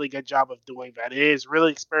does a really good job of doing that. It is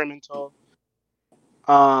really experimental.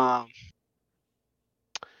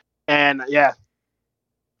 And yeah,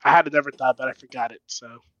 I had never thought, but I forgot it.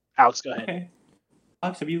 So, Alex, go ahead. Okay.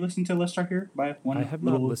 Alex, have you listened to Let's Start Here by one? I have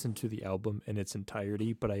not listened to the album in its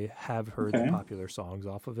entirety, but I have heard the popular songs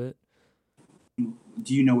off of it.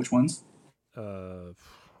 Do you know which ones? I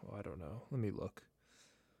don't know. Let me look.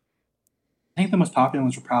 I think the most popular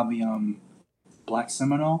ones were probably Black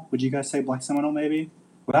Seminole. Would you guys say Black Seminole maybe?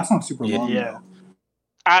 Well, that song's super long. Yeah.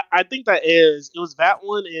 I think it was that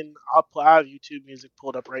one, and I have YouTube Music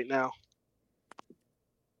pulled up right now.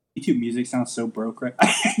 YouTube Music sounds so broke, right?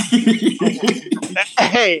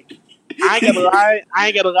 Hey, I ain't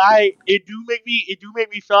gonna lie. It do make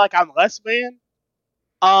me feel like I'm less man.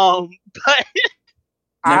 But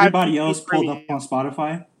everybody else pulled up on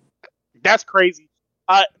Spotify. That's crazy.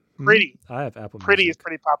 Pretty. I have Apple. Pretty Music. is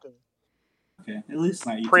pretty popular. Okay, at least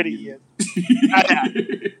not YouTube Pretty.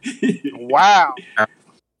 Wow.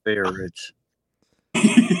 They are rich.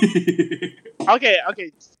 Okay.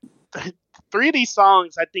 3 of these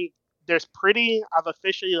songs, I think there's Pretty, I've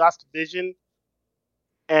officially lost vision,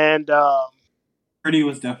 and Pretty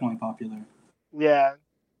was definitely popular. Yeah.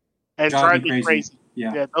 And Drive Me Crazy.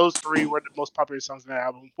 Yeah, those 3 were the most popular songs in the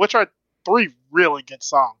album, which are 3 really good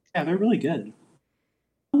songs. Yeah, they're really good.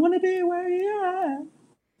 I wanna be where you're at.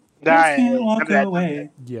 Can't walk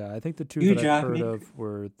away. Yeah, I think the 2 that I've heard of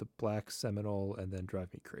were the Black Seminole and then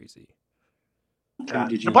Drive Me Crazy.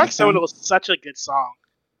 The Black Seminole was such a good song.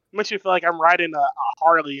 It makes me feel like I'm riding a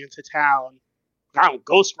Harley into town. I'm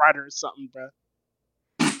Ghost Rider or something, bro.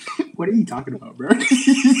 What are you talking about, bro?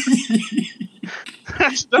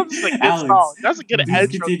 That's a good song. That's a good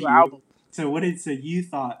intro to the album. So you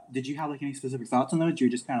thought, did you have like any specific thoughts on those? You're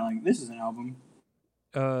just kind of like, this is an album.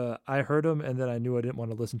 I heard them and then I knew I didn't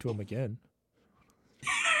want to listen to them again.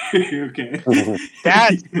 Okay.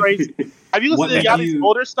 That's crazy. Have you listened to Yachty's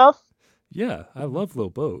older stuff? Yeah, I love Lil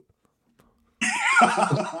Boat.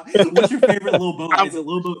 What's your favorite Lil Boat? Is it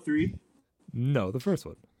Lil Boat 3? No, the first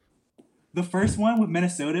one. The first one with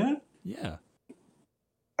Minnesota? Yeah.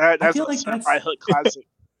 That's a certified hood classic.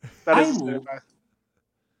 That is certified.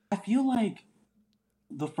 I feel like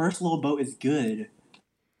the first Lil Boat is good.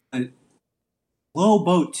 But Lil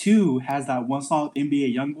Boat 2 has that one song with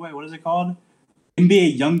NBA Youngboy. What is it called?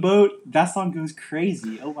 NBA Youngboat. That song goes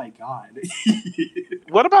crazy. Oh my god.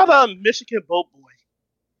 What about Michigan Boat Boy?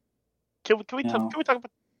 Can we talk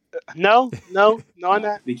about? No, on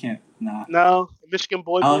that. We can't. Nah. No, Michigan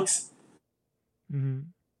Boy. Alex. Mm-hmm.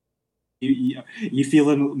 You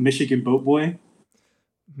feeling Michigan Boat Boy?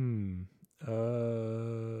 I don't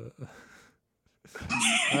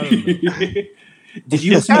know. Did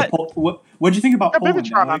you listen to what did you think about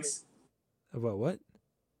Poland, Alex? About what?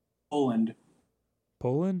 Poland.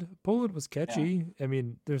 Poland was catchy. Yeah. I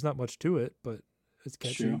mean, there's not much to it, but it's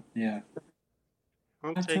catchy. True. Yeah.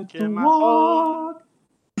 I'm taking my walk.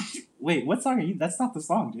 Wait, what song are you? That's not the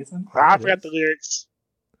song, Jason. I forgot the lyrics.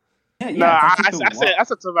 Yeah. No, I said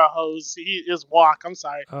something about hoes. It was walk. I'm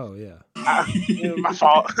sorry. Oh yeah. My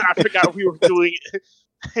fault. I forgot we were doing.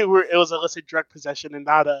 It was illicit drug possession and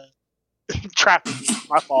not a trafficking.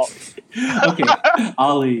 My fault. Okay,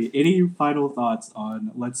 Ollie. Any final thoughts on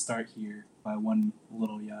 "Let's Start Here" by One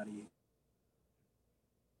Little Yachty?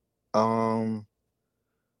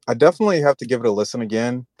 I definitely have to give it a listen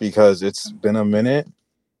again because it's been a minute,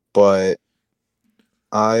 but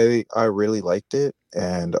I really liked it,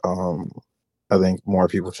 and I think more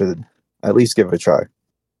people should at least give it a try.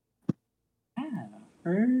 Yeah,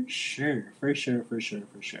 for sure.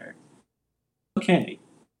 Okay,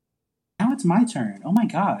 now it's my turn. Oh my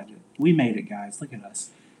god, we made it, guys! Look at us.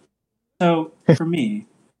 So for me,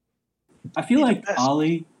 I feel like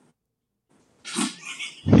Ollie.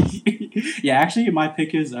 Yeah, actually, my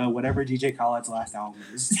pick is whatever DJ Khaled's last album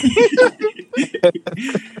is.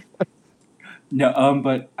 No,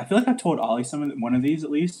 but I feel like I've told Ollie one of these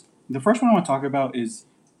at least. The first one I want to talk about is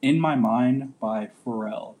 "In My Mind" by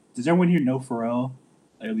Pharrell. Does everyone here know Pharrell?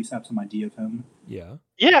 I at least have some idea of him. Yeah.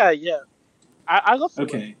 Yeah. I love Pharrell.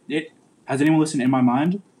 Okay. Has anyone listened to "In My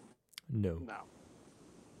Mind"? No.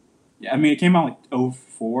 Yeah, I mean, it came out like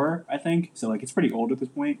 2004, I think. So like, it's pretty old at this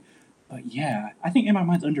point. But yeah, I think "In My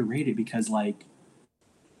Mind's" underrated because like,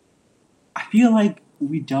 I feel like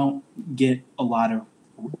we don't get a lot of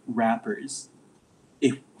rappers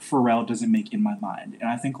if Pharrell doesn't make "In My Mind," and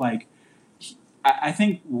I think like, I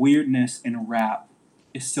think weirdness in rap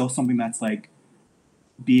is still something that's like,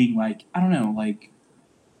 being like, I don't know, like,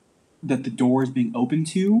 that the door is being open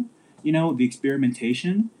to, you know, the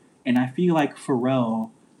experimentation, and I feel like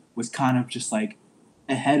Pharrell was kind of just like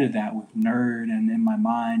ahead of that with Nerd and "In My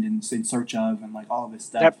Mind" and "In Search Of" and like all of this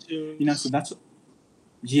stuff. Neptunes. You know, so that's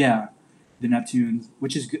the Neptunes,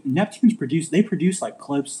 which is good. Neptunes produce like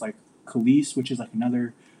clips like Khalees, which is like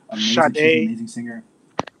another amazing singer.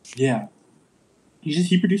 Yeah.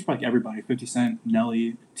 he produced for like everybody, 50 Cent,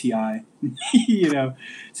 Nelly, T.I., you know.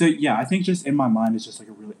 So yeah, I think just in my mind it's just like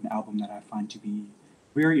an album that I find to be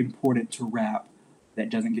very important to rap that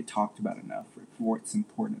doesn't get talked about enough for its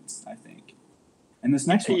importance, I think. And this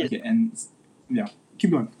next one, like it ends. Yeah,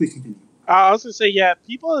 keep going. Please continue. I was gonna say, yeah,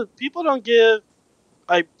 people don't give,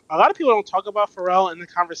 like, a lot of people don't talk about Pharrell in the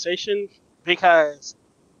conversation because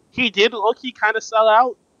he did low-key kind of sell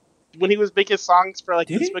out when he was making songs for like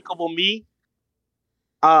Despicable Me.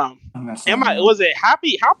 Was it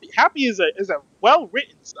Happy? Happy is a well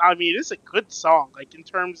written. I mean, it's a good song. Like in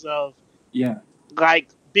terms of like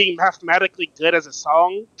being mathematically good as a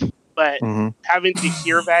song, but having to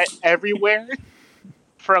hear that everywhere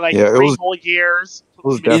for like 3 whole years. It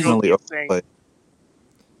was definitely like,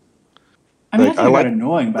 I mean, I think it's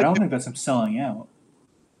annoying, but I don't think that's him selling out.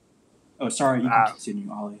 Oh, sorry, you can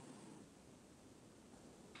continue, Ollie.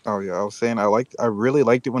 Oh yeah, I was saying I really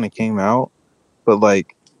liked it when it came out, but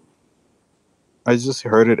like I just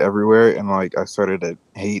heard it everywhere and like I started to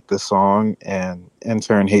hate the song and in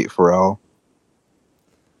turn hate Pharrell.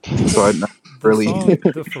 So I really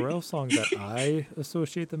the Pharrell song that I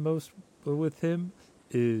associate the most with him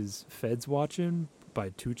is Feds Watchin' by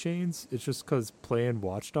 2 Chainz. It's just because playing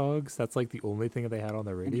Watch Dogs, that's like the only thing that they had on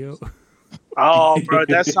the radio. Oh, bro,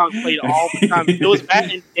 that song played all the time. It was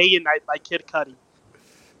that and Day and Night by Kid Cudi.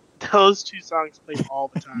 Those 2 songs played all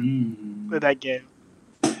the time with that game.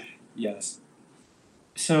 Yes.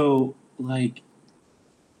 So, like,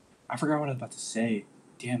 I forgot what I was about to say.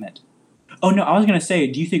 Damn it. Oh, no, I was going to say,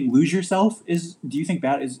 do you think Lose Yourself do you think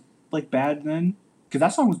that is, like, bad then? Because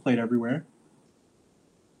that song was played everywhere.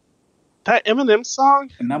 That Eminem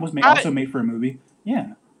song? And that was also made for a movie.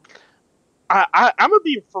 Yeah. I'm going to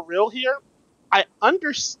be for real here. I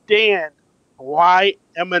understand why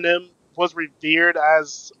Eminem was revered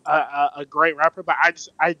as a great rapper, but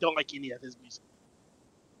I don't like any of his music.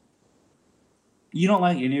 You don't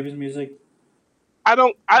like any of his music? I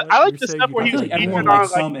don't. I like the stuff where he was featured on like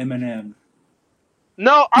some Eminem.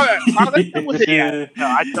 No, I like him with it. No,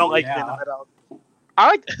 I don't like Eminem at all.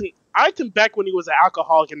 I liked him back when he was an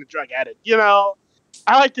alcoholic and a drug addict. You know,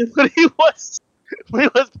 I liked him when he was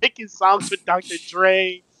making songs with Dr.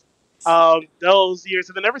 Dre. Those years,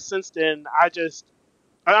 and then ever since then,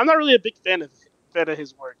 I'm not really a big fan of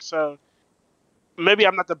his work. So maybe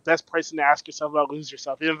I'm not the best person to ask yourself about Lose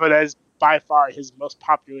Yourself, even though that is by far his most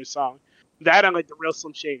popular song. That and like the real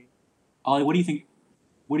Slim Shady. Ollie, what do you think?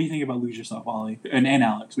 What do you think about Lose Yourself, Ollie? And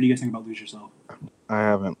Alex, what do you guys think about Lose Yourself? I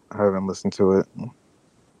haven't listened to it.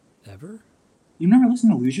 Ever? You've never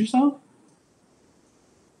listened to Lose Yourself?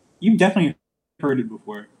 You've definitely heard it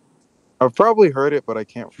before. I've probably heard it, but I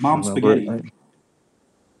can't Mom remember Spaghetti.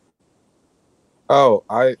 It.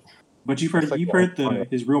 But you've heard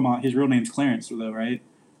his real name's Clarence though, right?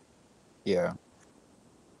 Yeah.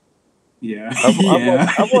 Yeah.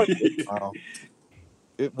 I've watched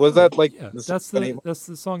it. Was that like? Yeah, that's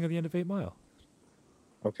the song at the end of 8 Mile.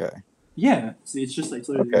 Okay. Yeah, it's just like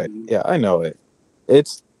okay. Yeah, I know it.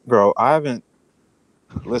 It's bro. I haven't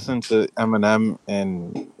listened to Eminem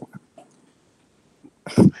in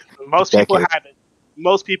most people haven't.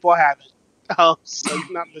 Most people haven't. Oh, so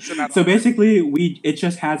you're not missing out. So basically, it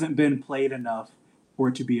just hasn't been played enough for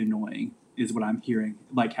it to be annoying, is what I'm hearing.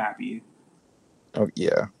 Like Happy. Oh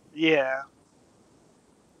yeah. Yeah.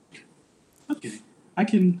 Okay, I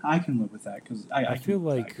can live with that because I feel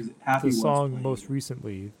like the song most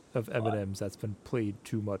recently of Eminem's that's been played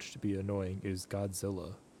too much to be annoying is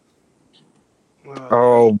Godzilla.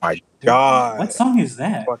 Oh my god! What song is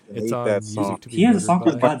that? It's on that song. He has a song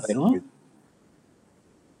called Godzilla.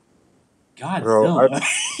 Godzilla. Bro,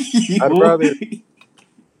 I'd rather.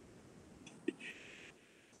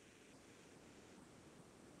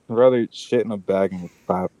 I'd rather shit in a bag and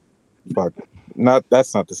clap. Fuck.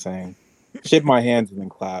 That's not the same. Shit my hands and then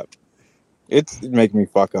clap. It's making me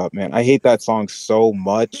fuck up, man. I hate that song so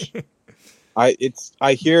much. I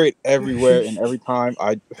hear it everywhere and every time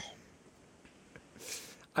I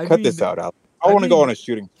cut this out. I want to go on a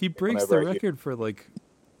shooting. He breaks the record for like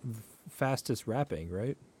fastest rapping,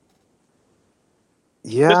 right?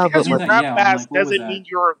 Yeah, because you rap fast doesn't mean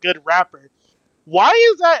you're a good rapper. Why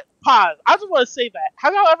is that? Pause. I just want to say that.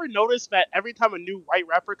 Have y'all ever noticed that every time a new white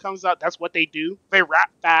rapper comes out, that's what they do? They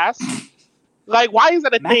rap fast. Like, why is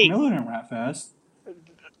that a thing? Mac Miller didn't rap fast.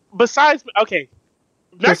 Besides, okay,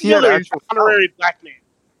 Mac Miller is an honorary black man.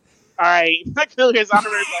 All right, Mac Miller is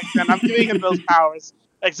honorary black man. I'm giving him those powers.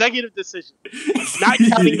 Executive decision. Not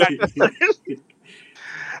counting Mac Miller.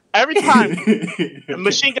 Every time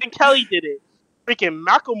Machine Gun Kelly did it, freaking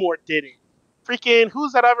Macklemore did it. Freaking,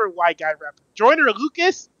 who's that other white guy rapper? Joyner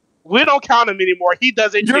Lucas? We don't count him anymore. He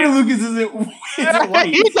doesn't. Jordan Lucas isn't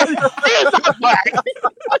white. He's not black.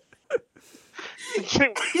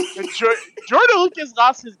 Jordan Lucas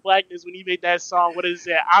lost his blackness when he made that song. What is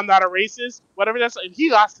it? I'm not a racist. Whatever that's.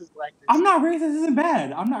 He lost his blackness. I'm not racist isn't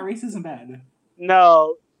bad. I'm not racist isn't bad.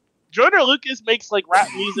 No, Jordan Lucas makes like rap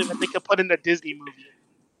music that they could put in a Disney movie.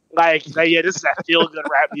 Like yeah, this is that feel good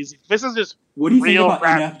rap music. This is just. What do you think about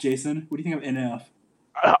rap. NF, Jason? What do you think of NF?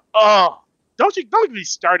 Don't get me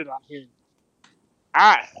started on him.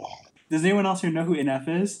 Does anyone else here know who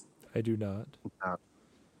NF is? I do not.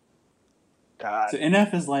 God. So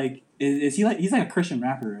NF is like, is he like, he's like a Christian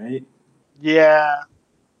rapper, right? Yeah.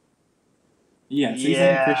 Yeah, so he's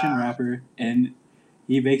like a Christian rapper, and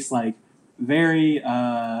he makes like very,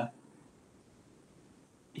 I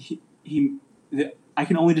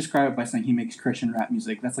can only describe it by saying he makes Christian rap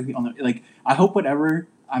music. That's like the only, like, I hope whatever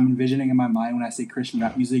I'm envisioning in my mind when I say Christian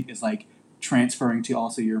rap music is like transferring to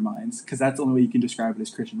also your minds, because that's the only way you can describe it as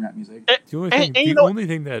Christian rap music. The only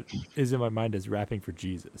thing that is in my mind is rapping for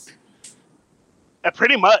Jesus.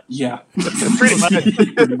 Pretty much. Yeah. Pretty much.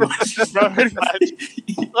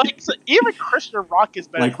 Like, so even Christian rock is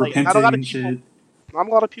better. Like not a lot of people. Not a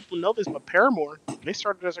lot of people know this, but Paramore, they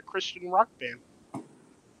started as a Christian rock band.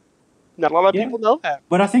 Not a lot of people know that.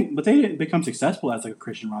 But they didn't become successful as like a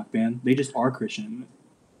Christian rock band. They just are Christian.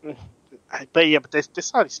 But this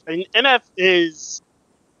NF is,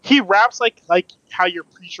 he raps like how your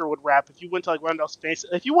preacher would rap. If you went to like one of those fancy,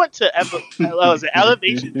 if you went to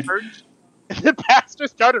Elevation Church and the pastor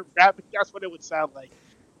started rapping, that's what it would sound like.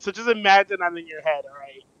 So just imagine that in your head. All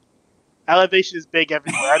right, Elevation is big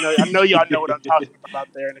everywhere. I know y'all know what I'm talking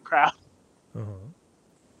about there in the crowd.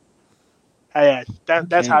 Yeah,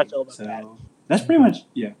 that's how I feel about that. That's pretty much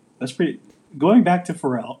going back to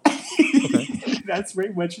Pharrell. Okay. That's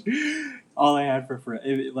pretty much all I had for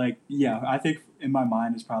Pharrell. I think in my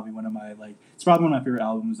mind it's probably one of my favorite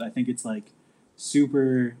albums. I think it's like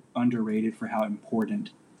super underrated for how important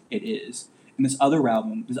it is. And this other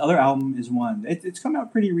album is one. It's come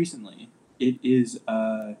out pretty recently. It is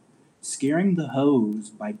 "Scaring the Hoes"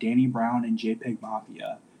 by Danny Brown and JPEG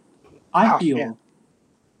Mafia. I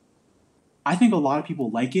think a lot of people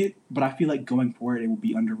like it, but I feel like going forward it will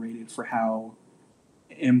be underrated for how,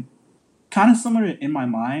 kind of similar in my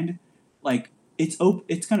mind, like it's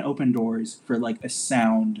gonna open doors for like a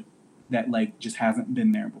sound that like just hasn't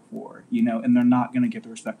been there before, and they're not gonna get the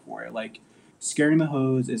respect for it. Like "Scaring the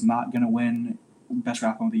Hoes" is not gonna win Best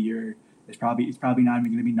Rap Album of the Year. It's probably not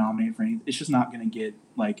even gonna be nominated for anything. It's just not gonna get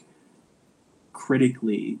like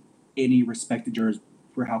critically any respected jurors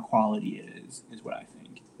for how quality it is what I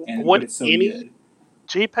think. And would it's so any good.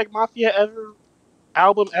 JPEG Mafia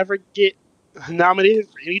album ever get nominated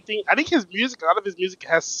for anything? I think a lot of his music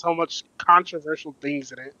has so much controversial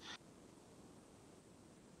things in it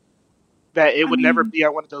that it would never be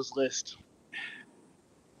on one of those lists.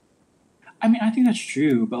 I mean, I think that's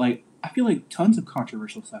true, but like, I feel like tons of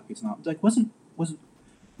controversial stuff gets not like wasn't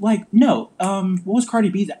like no. What was Cardi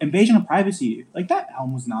B's "Invasion of Privacy"? Like that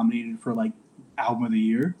album was nominated for like album of the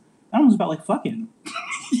year. That one was about like fucking,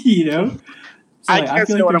 So I can't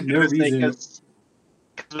say what I'm going to say because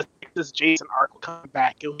this Jason arc will come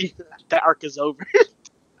back. That arc is over.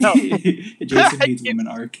 No, Jason hates women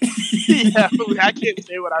arc. Yeah, I can't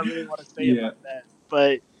say what I really want to say about that.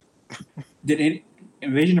 But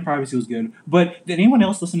Invasion of Privacy was good. But did anyone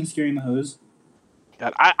else listen to "Scaring the Hoes"?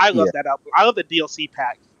 God, I love that album. I love the DLC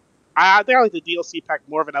pack. I think I like the DLC pack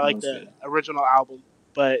more than I like the original album.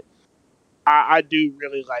 But I do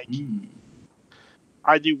really like.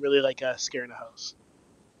 I do really like "Scaring the Hoes."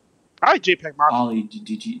 I like JPEG Mafia. Ollie,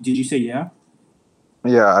 did you say yeah?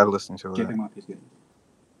 Yeah, I listened to it. JPEG Mafia is good.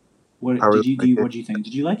 What did you think?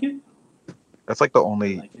 Did you like it? That's like the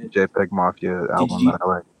only JPEG Mafia album that I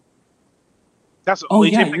like. That's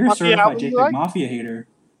JPEG you're a certified JPEG like? Mafia hater.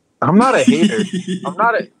 I'm not a hater.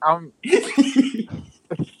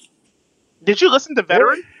 Did you listen to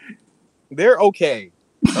Veteran? They're okay.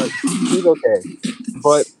 He's okay,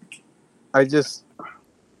 but I just.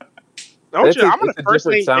 I'm on a first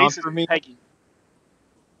name basis with Peggy.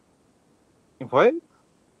 What?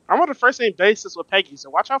 I'm on a first name basis with Peggy, so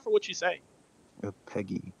watch out for what you say.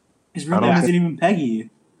 Peggy. His real name isn't even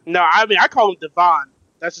Peggy. No, I mean I call him Devon.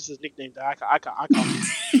 That's just his nickname. Though. I call him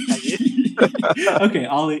Peggy. Okay,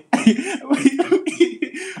 Ollie.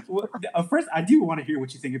 First, I do want to hear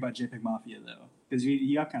what you think about JPEG Mafia, though, because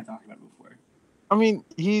you have kind of talked about it before. I mean,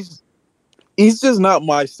 he's just not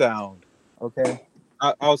my sound. Okay,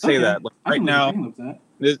 I'll say that. Like, right now,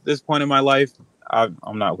 this point in my life,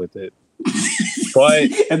 I'm not with it.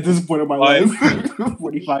 But at this point in my life,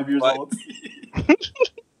 45 years old.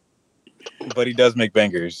 but he does make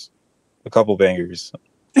bangers, a couple bangers.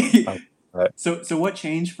 So what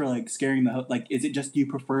changed for like scaring the like? Is it just you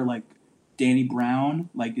prefer like Danny Brown?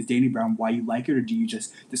 Like, is Danny Brown why you like it, or do you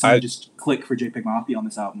just just click for JPEG Mafia on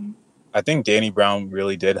this album? I think Danny Brown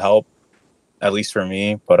really did help, at least for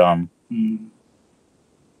me. But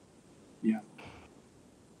yeah,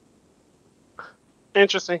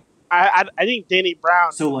 interesting. I think Danny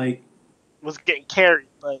Brown was getting carried,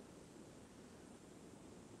 but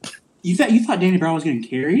you thought Danny Brown was getting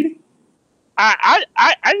carried? I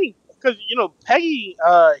think because Peggy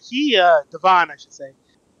Devon, I should say,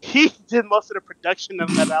 he did most of the production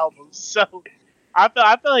of that album, so I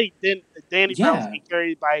feel like Danny Brown was getting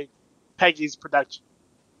carried by Peggy's production.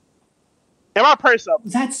 In my personal,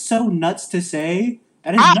 that's so nuts to say.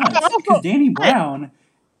 That is nuts because Danny Brown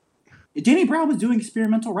was doing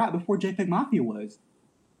experimental rap before JPEG Mafia was.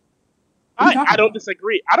 I don't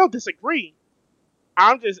disagree. I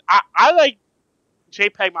like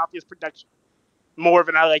JPEG Mafia's production more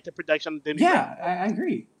than I like the production of Danny Brown. Yeah, I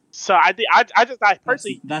agree. So I just thought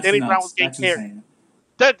personally Danny Brown was getting carried.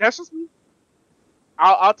 That's just me.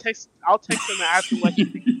 I'll text him and ask him what he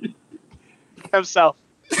thinks himself.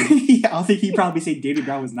 Yeah, I think he'd probably say Danny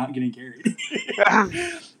Brown was not getting carried.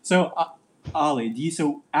 So, Ollie,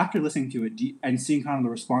 so after listening to it and seeing kind of the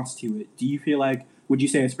response to it, do you feel like, would you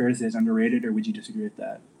say it's fair to say it's underrated, or would you disagree with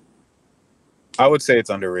that? I would say it's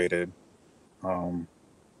underrated.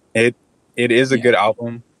 It is a good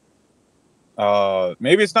album.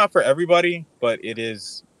 Maybe it's not for everybody, but it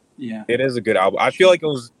is. Yeah, it is a good album. I feel like it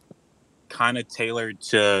was kind of tailored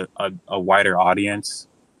to a wider audience.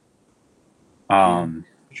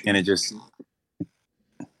 And it just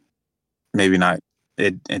maybe not.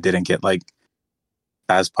 It didn't get like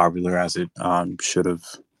as popular as it should have.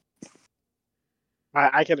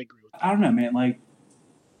 I can agree with that. I don't know, man. Like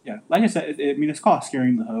I said, it's called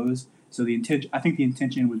Scaring the Hose. So I think the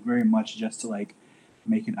intention was very much just to like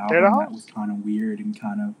make an album that was kind of weird and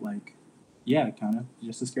kind of like, kind of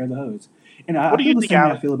just to scare the hose. And I feel the same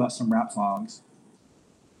way I feel about some rap songs.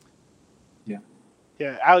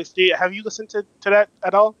 Yeah, Alex, have you listened to that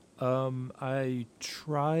at all? I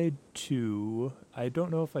tried to. I don't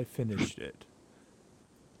know if I finished it.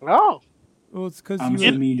 Oh. Well, it's because you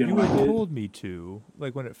had told me to,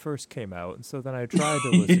 like when it first came out, and so then I tried to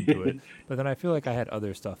listen to it, but then I feel like I had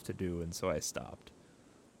other stuff to do, and so I stopped.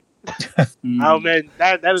 Oh man,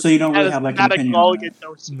 that is so you don't really have like an opinion on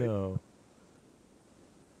that. No.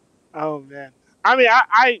 Oh man, I mean,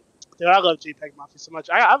 I love JPEG Mafia so much.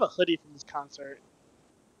 I have a hoodie from this concert.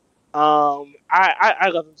 I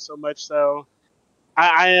love him so much, so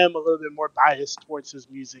I am a little bit more biased towards his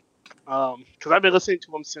music, because I've been listening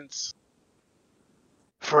to him since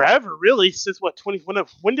forever, really. Since what, when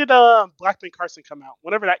did Black Ben Carson come out?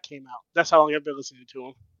 Whenever that came out, that's how long I've been listening to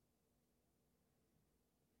him.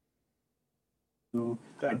 So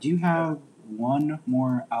I do have one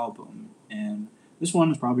more album, and this one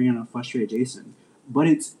is probably going to frustrate Jason, but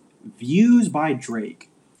it's Views by Drake.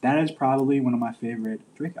 That is probably one of my favorite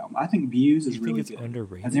Drake albums. I think Views is really good.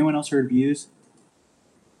 Underrated? Has anyone else heard Views?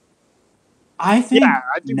 I think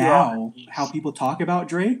now how people talk about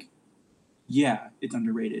Drake, it's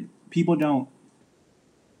underrated. People don't.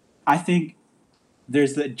 I think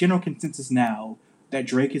there's the general consensus now that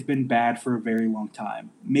Drake has been bad for a very long time.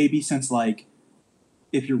 Maybe since like,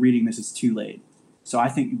 if you're reading this, it's too late. So I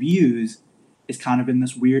think Views is kind of in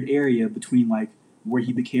this weird area between like where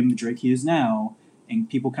he became the Drake he is now, and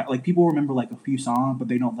people remember like a few songs, but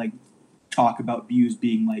they don't like talk about Views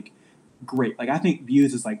being like great. Like I think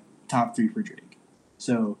Views is like top 3 for Drake.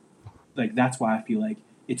 So like that's why I feel like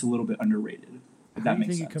it's a little bit underrated. If that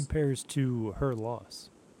makes sense. How do you think it compares to Her Loss?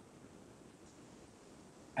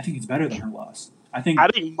 I think it's better than Her Loss. I think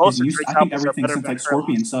most of Drake's albums are better since like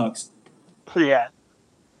Scorpion sucks. Yeah,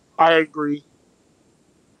 I agree.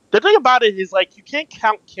 The thing about it is, like, you can't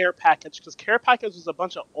count Care Package because Care Package was a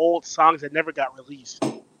bunch of old songs that never got released.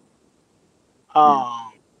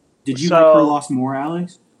 Did you like Her Loss more,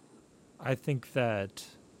 Alex? I think that.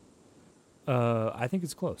 I think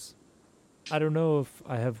it's close. I don't know if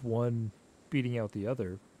I have one beating out the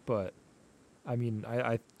other, but I mean,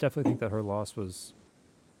 I definitely think that Her Loss was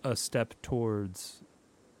a step towards,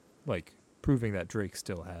 like, proving that Drake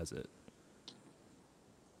still has it.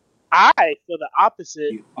 I feel the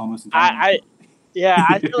opposite. I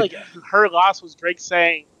feel like Her Loss was Drake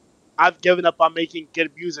saying, I've given up on making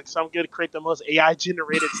good music, so I'm going to create the most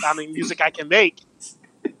AI-generated sounding music I can make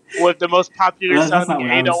with the most popular sounding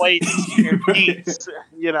 808s and beats,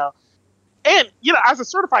 you know. And, you know, as a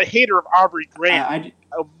certified hater of Aubrey Graham,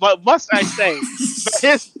 what must I say?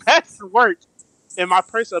 His best work, in my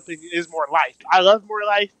personal opinion, is More Life. I love More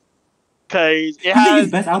Life. because it I has. think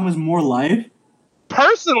his best album is More Life.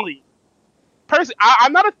 Personally,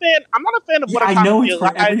 I'm not a fan. I'm not a fan of what I know it's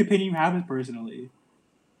for every opinion you have is personally.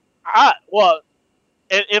 Well,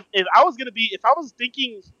 if I was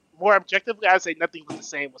thinking more objectively, I'd say Nothing Was the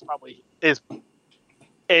Same was probably is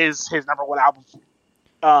his number one album.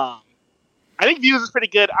 I think Views is pretty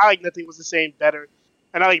good. I like Nothing Was the Same better,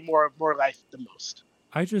 and I like More Life the most.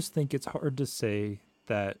 I just think it's hard to say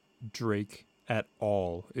that Drake at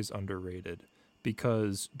all is underrated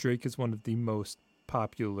because Drake is one of the most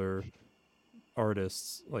popular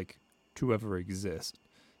artists like to ever exist.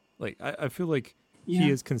 Like I feel like he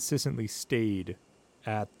has consistently stayed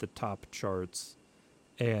at the top charts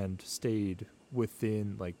and stayed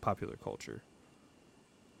within like popular culture.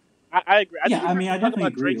 I agree. I definitely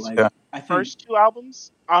agree. Drake's first two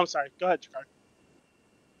albums. Oh, I'm sorry. Go ahead, Jakar.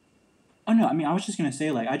 Oh no, I was just gonna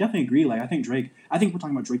say, like, I definitely agree. Like, I think we're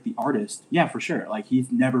talking about Drake the artist. Yeah, for sure. Like, he's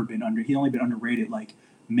only been underrated, like,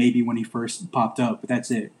 maybe when he first popped up, but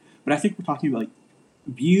that's it. But I think we're talking about, like,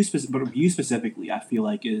 Views specifically, I feel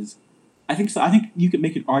like I think you could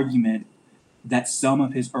make an argument that some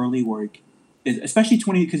of his early work is, especially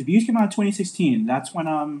because Views came out in 2016. That's when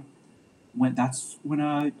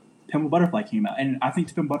Pimple Butterfly came out, and I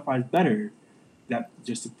think Pimple Butterfly is better. That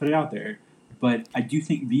just to put it out there. But I do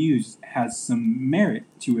think Views has some merit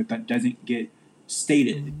to it that doesn't get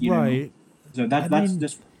stated, you know? So that's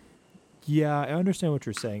just... Yeah, I understand what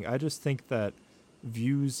you're saying. I just think that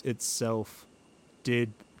Views itself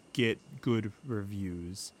did get good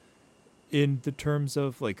reviews. In the terms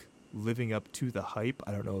of, like, living up to the hype,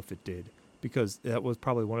 I don't know if it did. Because that was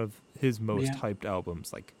probably one of his most hyped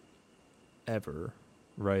albums, like, ever,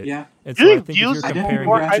 right? Yeah. And so I think if you're comparing...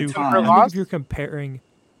 for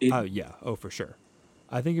sure.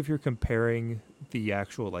 I think if you're comparing the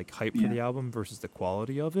actual like hype for the album versus the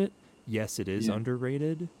quality of it, yes, it is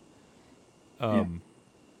underrated.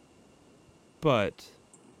 But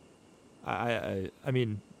I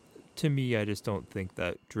mean, to me, I just don't think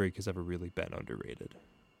that Drake has ever really been underrated.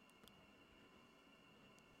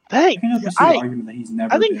 Thanks. I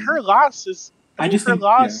think Her Loss is.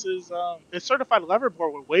 Is Certified Lover Boy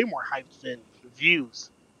with way more hype than Views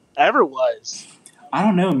ever was. I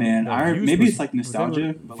don't know, man. It's like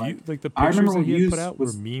nostalgia, but like the pictures that he had put out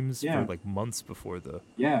were memes for like months before the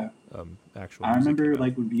actual. I remember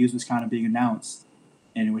like when Views was kind of being announced,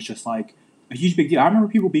 and it was just like a huge big deal. I remember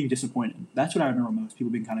people being disappointed. That's what I remember most.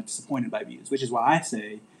 People being kind of disappointed by Views, which is why I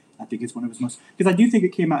say I think it's one of his most, because I do think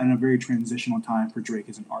it came out in a very transitional time for Drake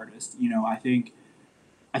as an artist. You know, I think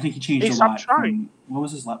he changed a lot. What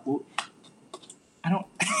was his last? Well, I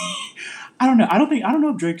don't know. I don't know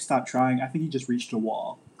if Drake stopped trying. I think he just reached a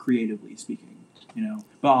wall, creatively speaking. You know.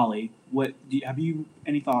 But Ollie, have you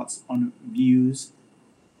any thoughts on Views?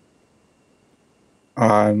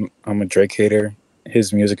 I'm a Drake hater.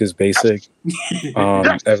 His music is basic.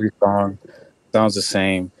 Every song sounds the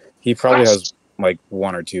same. He probably has like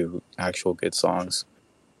one or two actual good songs,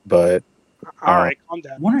 but all right, calm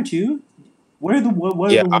down. One or two. What are the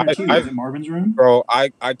one or two? Is it Marvin's Room? Bro, I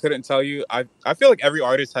couldn't tell you. I feel like every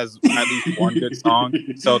artist has at least one good song,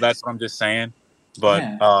 so that's what I'm just saying. But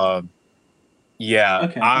I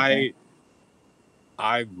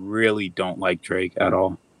really don't like Drake at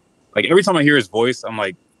all. Like every time I hear his voice, I'm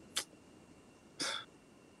like, I'd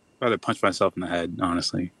rather punch myself in the head,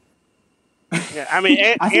 honestly. Yeah, I mean,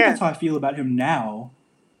 I think that's how I feel about him now.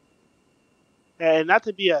 And not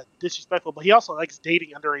to be disrespectful, but he also likes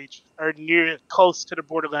dating underage or near close to the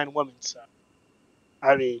borderline women. So,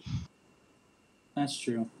 I mean, that's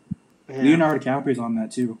true. Yeah. Leonardo DiCaprio's on that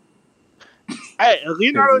too. Hey,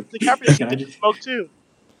 Leonardo DiCaprio can smoke too.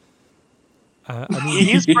 I mean,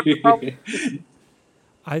 he's part of the problem.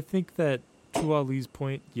 I think that to Ali's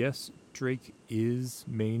point, yes, Drake is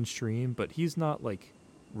mainstream, but he's not like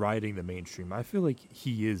riding the mainstream. I feel like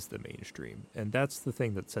he is the mainstream, and that's the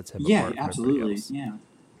thing that sets him apart from everybody else. Yeah.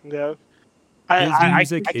 His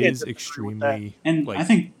music is extremely and like I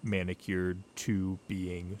think manicured to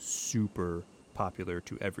being super popular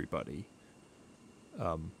to everybody.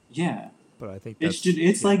 But I think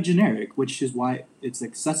it's like generic, which is why it's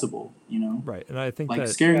accessible, you know? Right, and I think like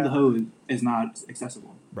Scaring the Hoes is not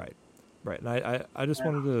accessible. Right, and I just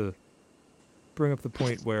wanted to bring up the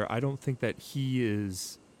point where I don't think that he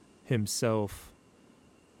is himself.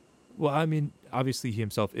 Well, I mean, obviously he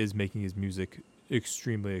himself is making his music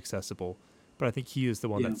extremely accessible, but I think he is the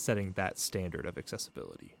one that's setting that standard of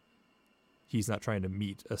accessibility. He's not trying to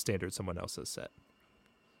meet a standard someone else has set.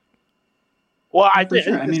 Well, I think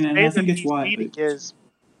I think it's what meeting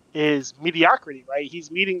is mediocrity, right? He's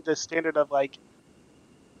meeting the standard of like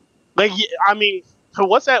I mean,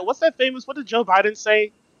 what's that famous? What did Joe Biden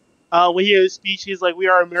say? when he had his speech, he's like, "We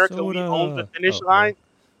are America, we own the finish line."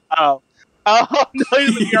 No. Oh, no,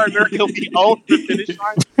 he's like, "We are America, we own the finish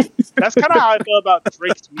line." That's kind of how I feel about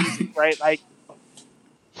Drake's music, right? Like,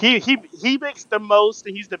 he makes the most,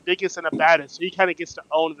 and he's the biggest and the baddest, so he kind of gets to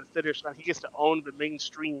own the finish line. He gets to own the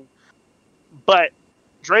mainstream. But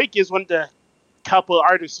Drake is one of the couple of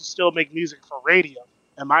artists who still make music for radio,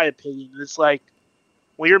 in my opinion. It's like,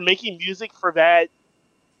 when you're making music for that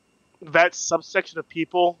subsection of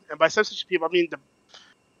people, and by subsection of people, I mean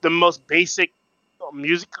the most basic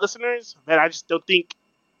music listeners, man, I don't think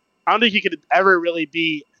you could ever really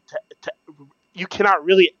be, you cannot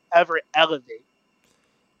really ever elevate.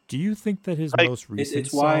 Do you think that his most recent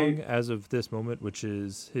song, as of this moment, which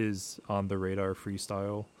is his On the Radar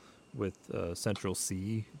freestyle with Central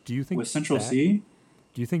C, do you think C?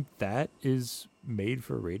 Do you think that is made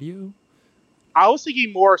for radio? I was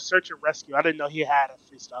thinking more Search and Rescue. I didn't know he had a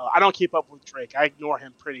freestyle. I don't keep up with Drake. I ignore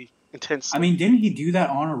him pretty intensely. I mean, didn't he do that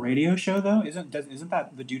on a radio show though? Isn't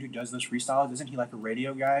that the dude who does those freestyles? Isn't he like a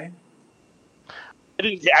radio guy? I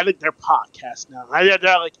think they're podcasts now.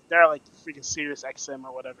 They're like freaking Sirius XM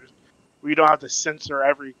or whatever, where you don't have to censor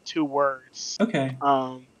every 2 words. Okay.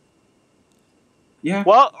 Yeah.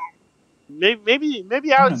 Well, maybe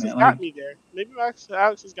Alex has got me there. Maybe Alex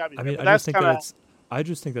has got me there. I mean, I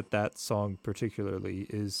just think that song particularly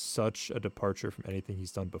is such a departure from anything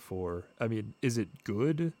he's done before. I mean, is it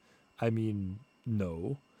good? I mean,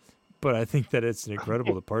 no. But I think that it's an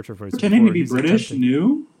incredible departure from his pretending to be British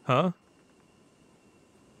new? Huh?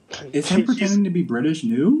 Is him pretending to be British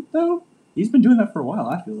new, though? He's been doing that for a while,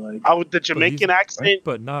 I feel like. Oh, with the Jamaican accent?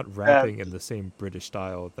 But not rapping in the same British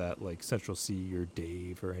style that, like, Central C or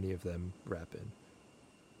Dave or any of them rap in.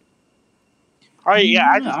 All right, yeah,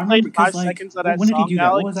 I just played 5 seconds of that song. When did he do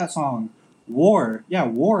that? What was that song? War. Yeah,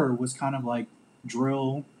 War was kind of like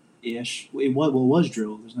drill-ish. It was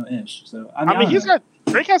drill. There's no ish. So I mean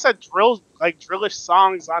Drake has had drillish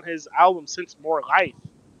songs on his album since More Life.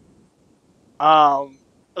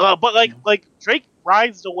 But like Drake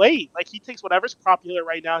rides the wave. Like, he takes whatever's popular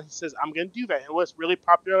right now. He says, "I'm gonna do that." And what's really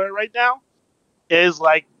popular right now is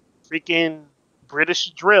like freaking British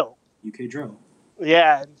drill, UK drill.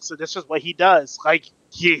 Yeah, and so that's just what he does. Like,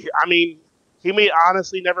 he may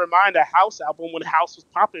honestly never mind a House album when House was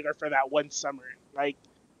popular for that one summer. Like,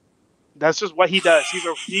 that's just what he does.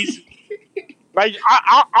 He's like,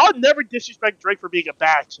 I'll never disrespect Drake for being a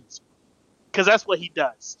bag chaser, because that's what he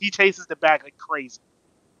does. He chases the bag like crazy.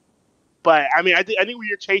 But I mean, I think when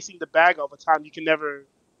you're chasing the bag all the time, you can never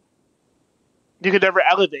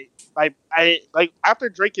elevate. Like after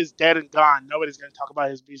Drake is dead and gone, nobody's gonna talk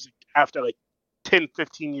about his music after like 10,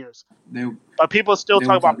 15 years. But people still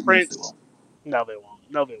talk about Prince. No, they won't.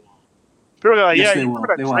 People are like, yes, yeah, you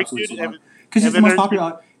remember that Drake dude? Because he's the most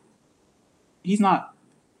popular.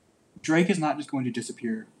 Drake is not just going to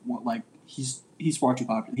disappear. Like, he's far too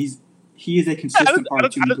popular. He is a consistent part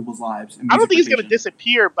of people's lives. I don't think he's going to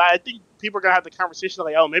disappear, but I think people are going to have the conversation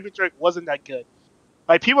like, oh, maybe Drake wasn't that good.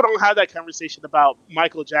 Like, people don't have that conversation about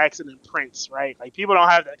Michael Jackson and Prince, right? Like, people don't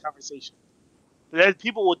have that conversation.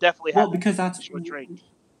 People will definitely have because that's with Drake.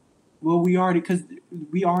 Well, we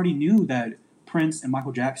already knew that Prince and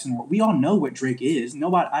Michael Jackson were. We all know what Drake is.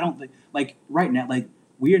 Nobody, I don't think, like, right now, like,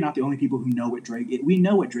 we are not the only people who know what Drake is. We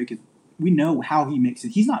know what Drake is. We know how he makes it.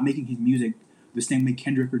 He's not making his music the same way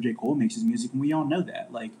Kendrick or J. Cole makes his music, and we all know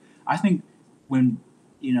that. Like, I think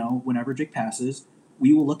whenever Drake passes,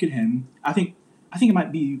 we will look at him. I think it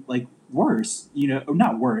might be like worse, or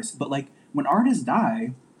not worse, but like when artists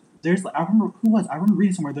die, there's I remember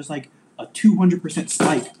reading somewhere there's like a 200%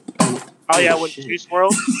 spike. Oh yeah, with Juice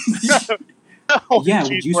WRLD. Yeah,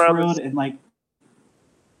 with Juice WRLD and like.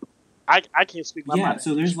 I can't speak my mind. Yeah,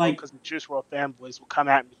 so there's like because the Juice WRLD fanboys will come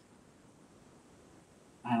at me.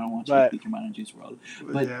 I don't want you to speak your mind on Juice WRLD,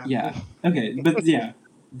 but yeah, okay, but yeah,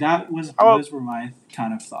 those were my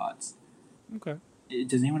kind of thoughts. Okay.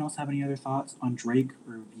 Does anyone else have any other thoughts on Drake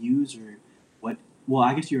or views or what? Well,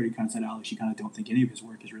 I guess you already kind of said, Alex, you kind of don't think any of his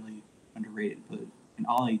work is really underrated, but and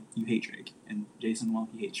Ollie, you hate Drake, and Jason, well,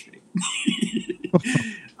 he hates Drake.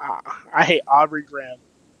 I hate Aubrey Graham.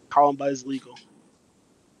 Call him by his legal.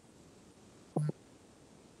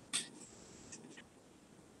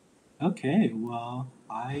 Okay, well,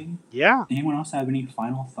 anyone else have any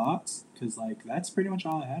final thoughts? Because, like, that's pretty much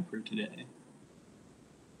all I had for today.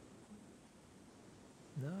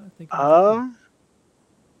 No, I think.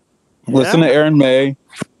 Listen to Aaron May.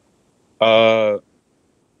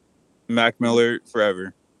 Mac Miller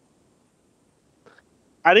forever.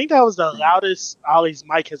 I think that was the loudest Ollie's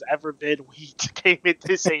mic has ever been when he came in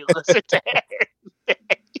to say, listen to Aaron May.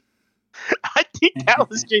 I think that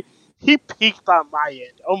was just, He peaked on my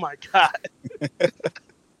end. Oh my god.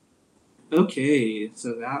 Okay,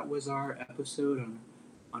 so that was our episode on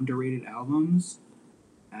underrated albums.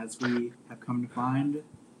 As we have come to find,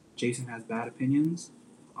 Jason has bad opinions.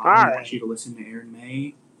 I want you to listen to Aaron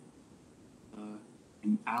May.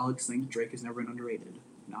 And Alex thinks Drake has never been underrated.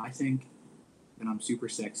 And I think that I'm super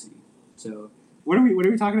sexy. So what are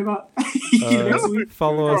we talking about?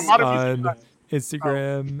 Follow us on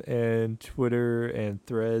Instagram and Twitter and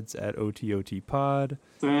Threads at OTOTpod.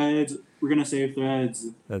 Threads. We're gonna save Threads.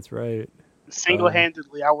 That's right.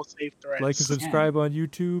 Single-handedly, I will save Threads. Like and subscribe on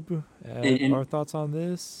YouTube. And our thoughts on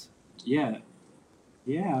this. Yeah.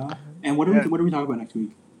 And what are we talking about next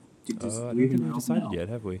week? I don't think we've decided yet,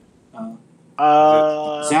 have we?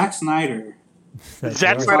 Zack Snyder.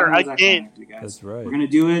 Zack Snyder again. That's right. We're gonna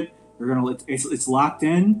do it. It's locked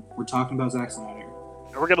in. We're talking about Zack Snyder.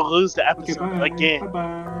 And we're gonna lose the episode again.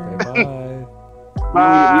 Bye. Okay,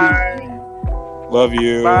 bye. Bye. Love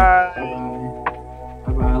you. Bye.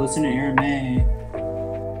 Bye. Listen to Aaron May.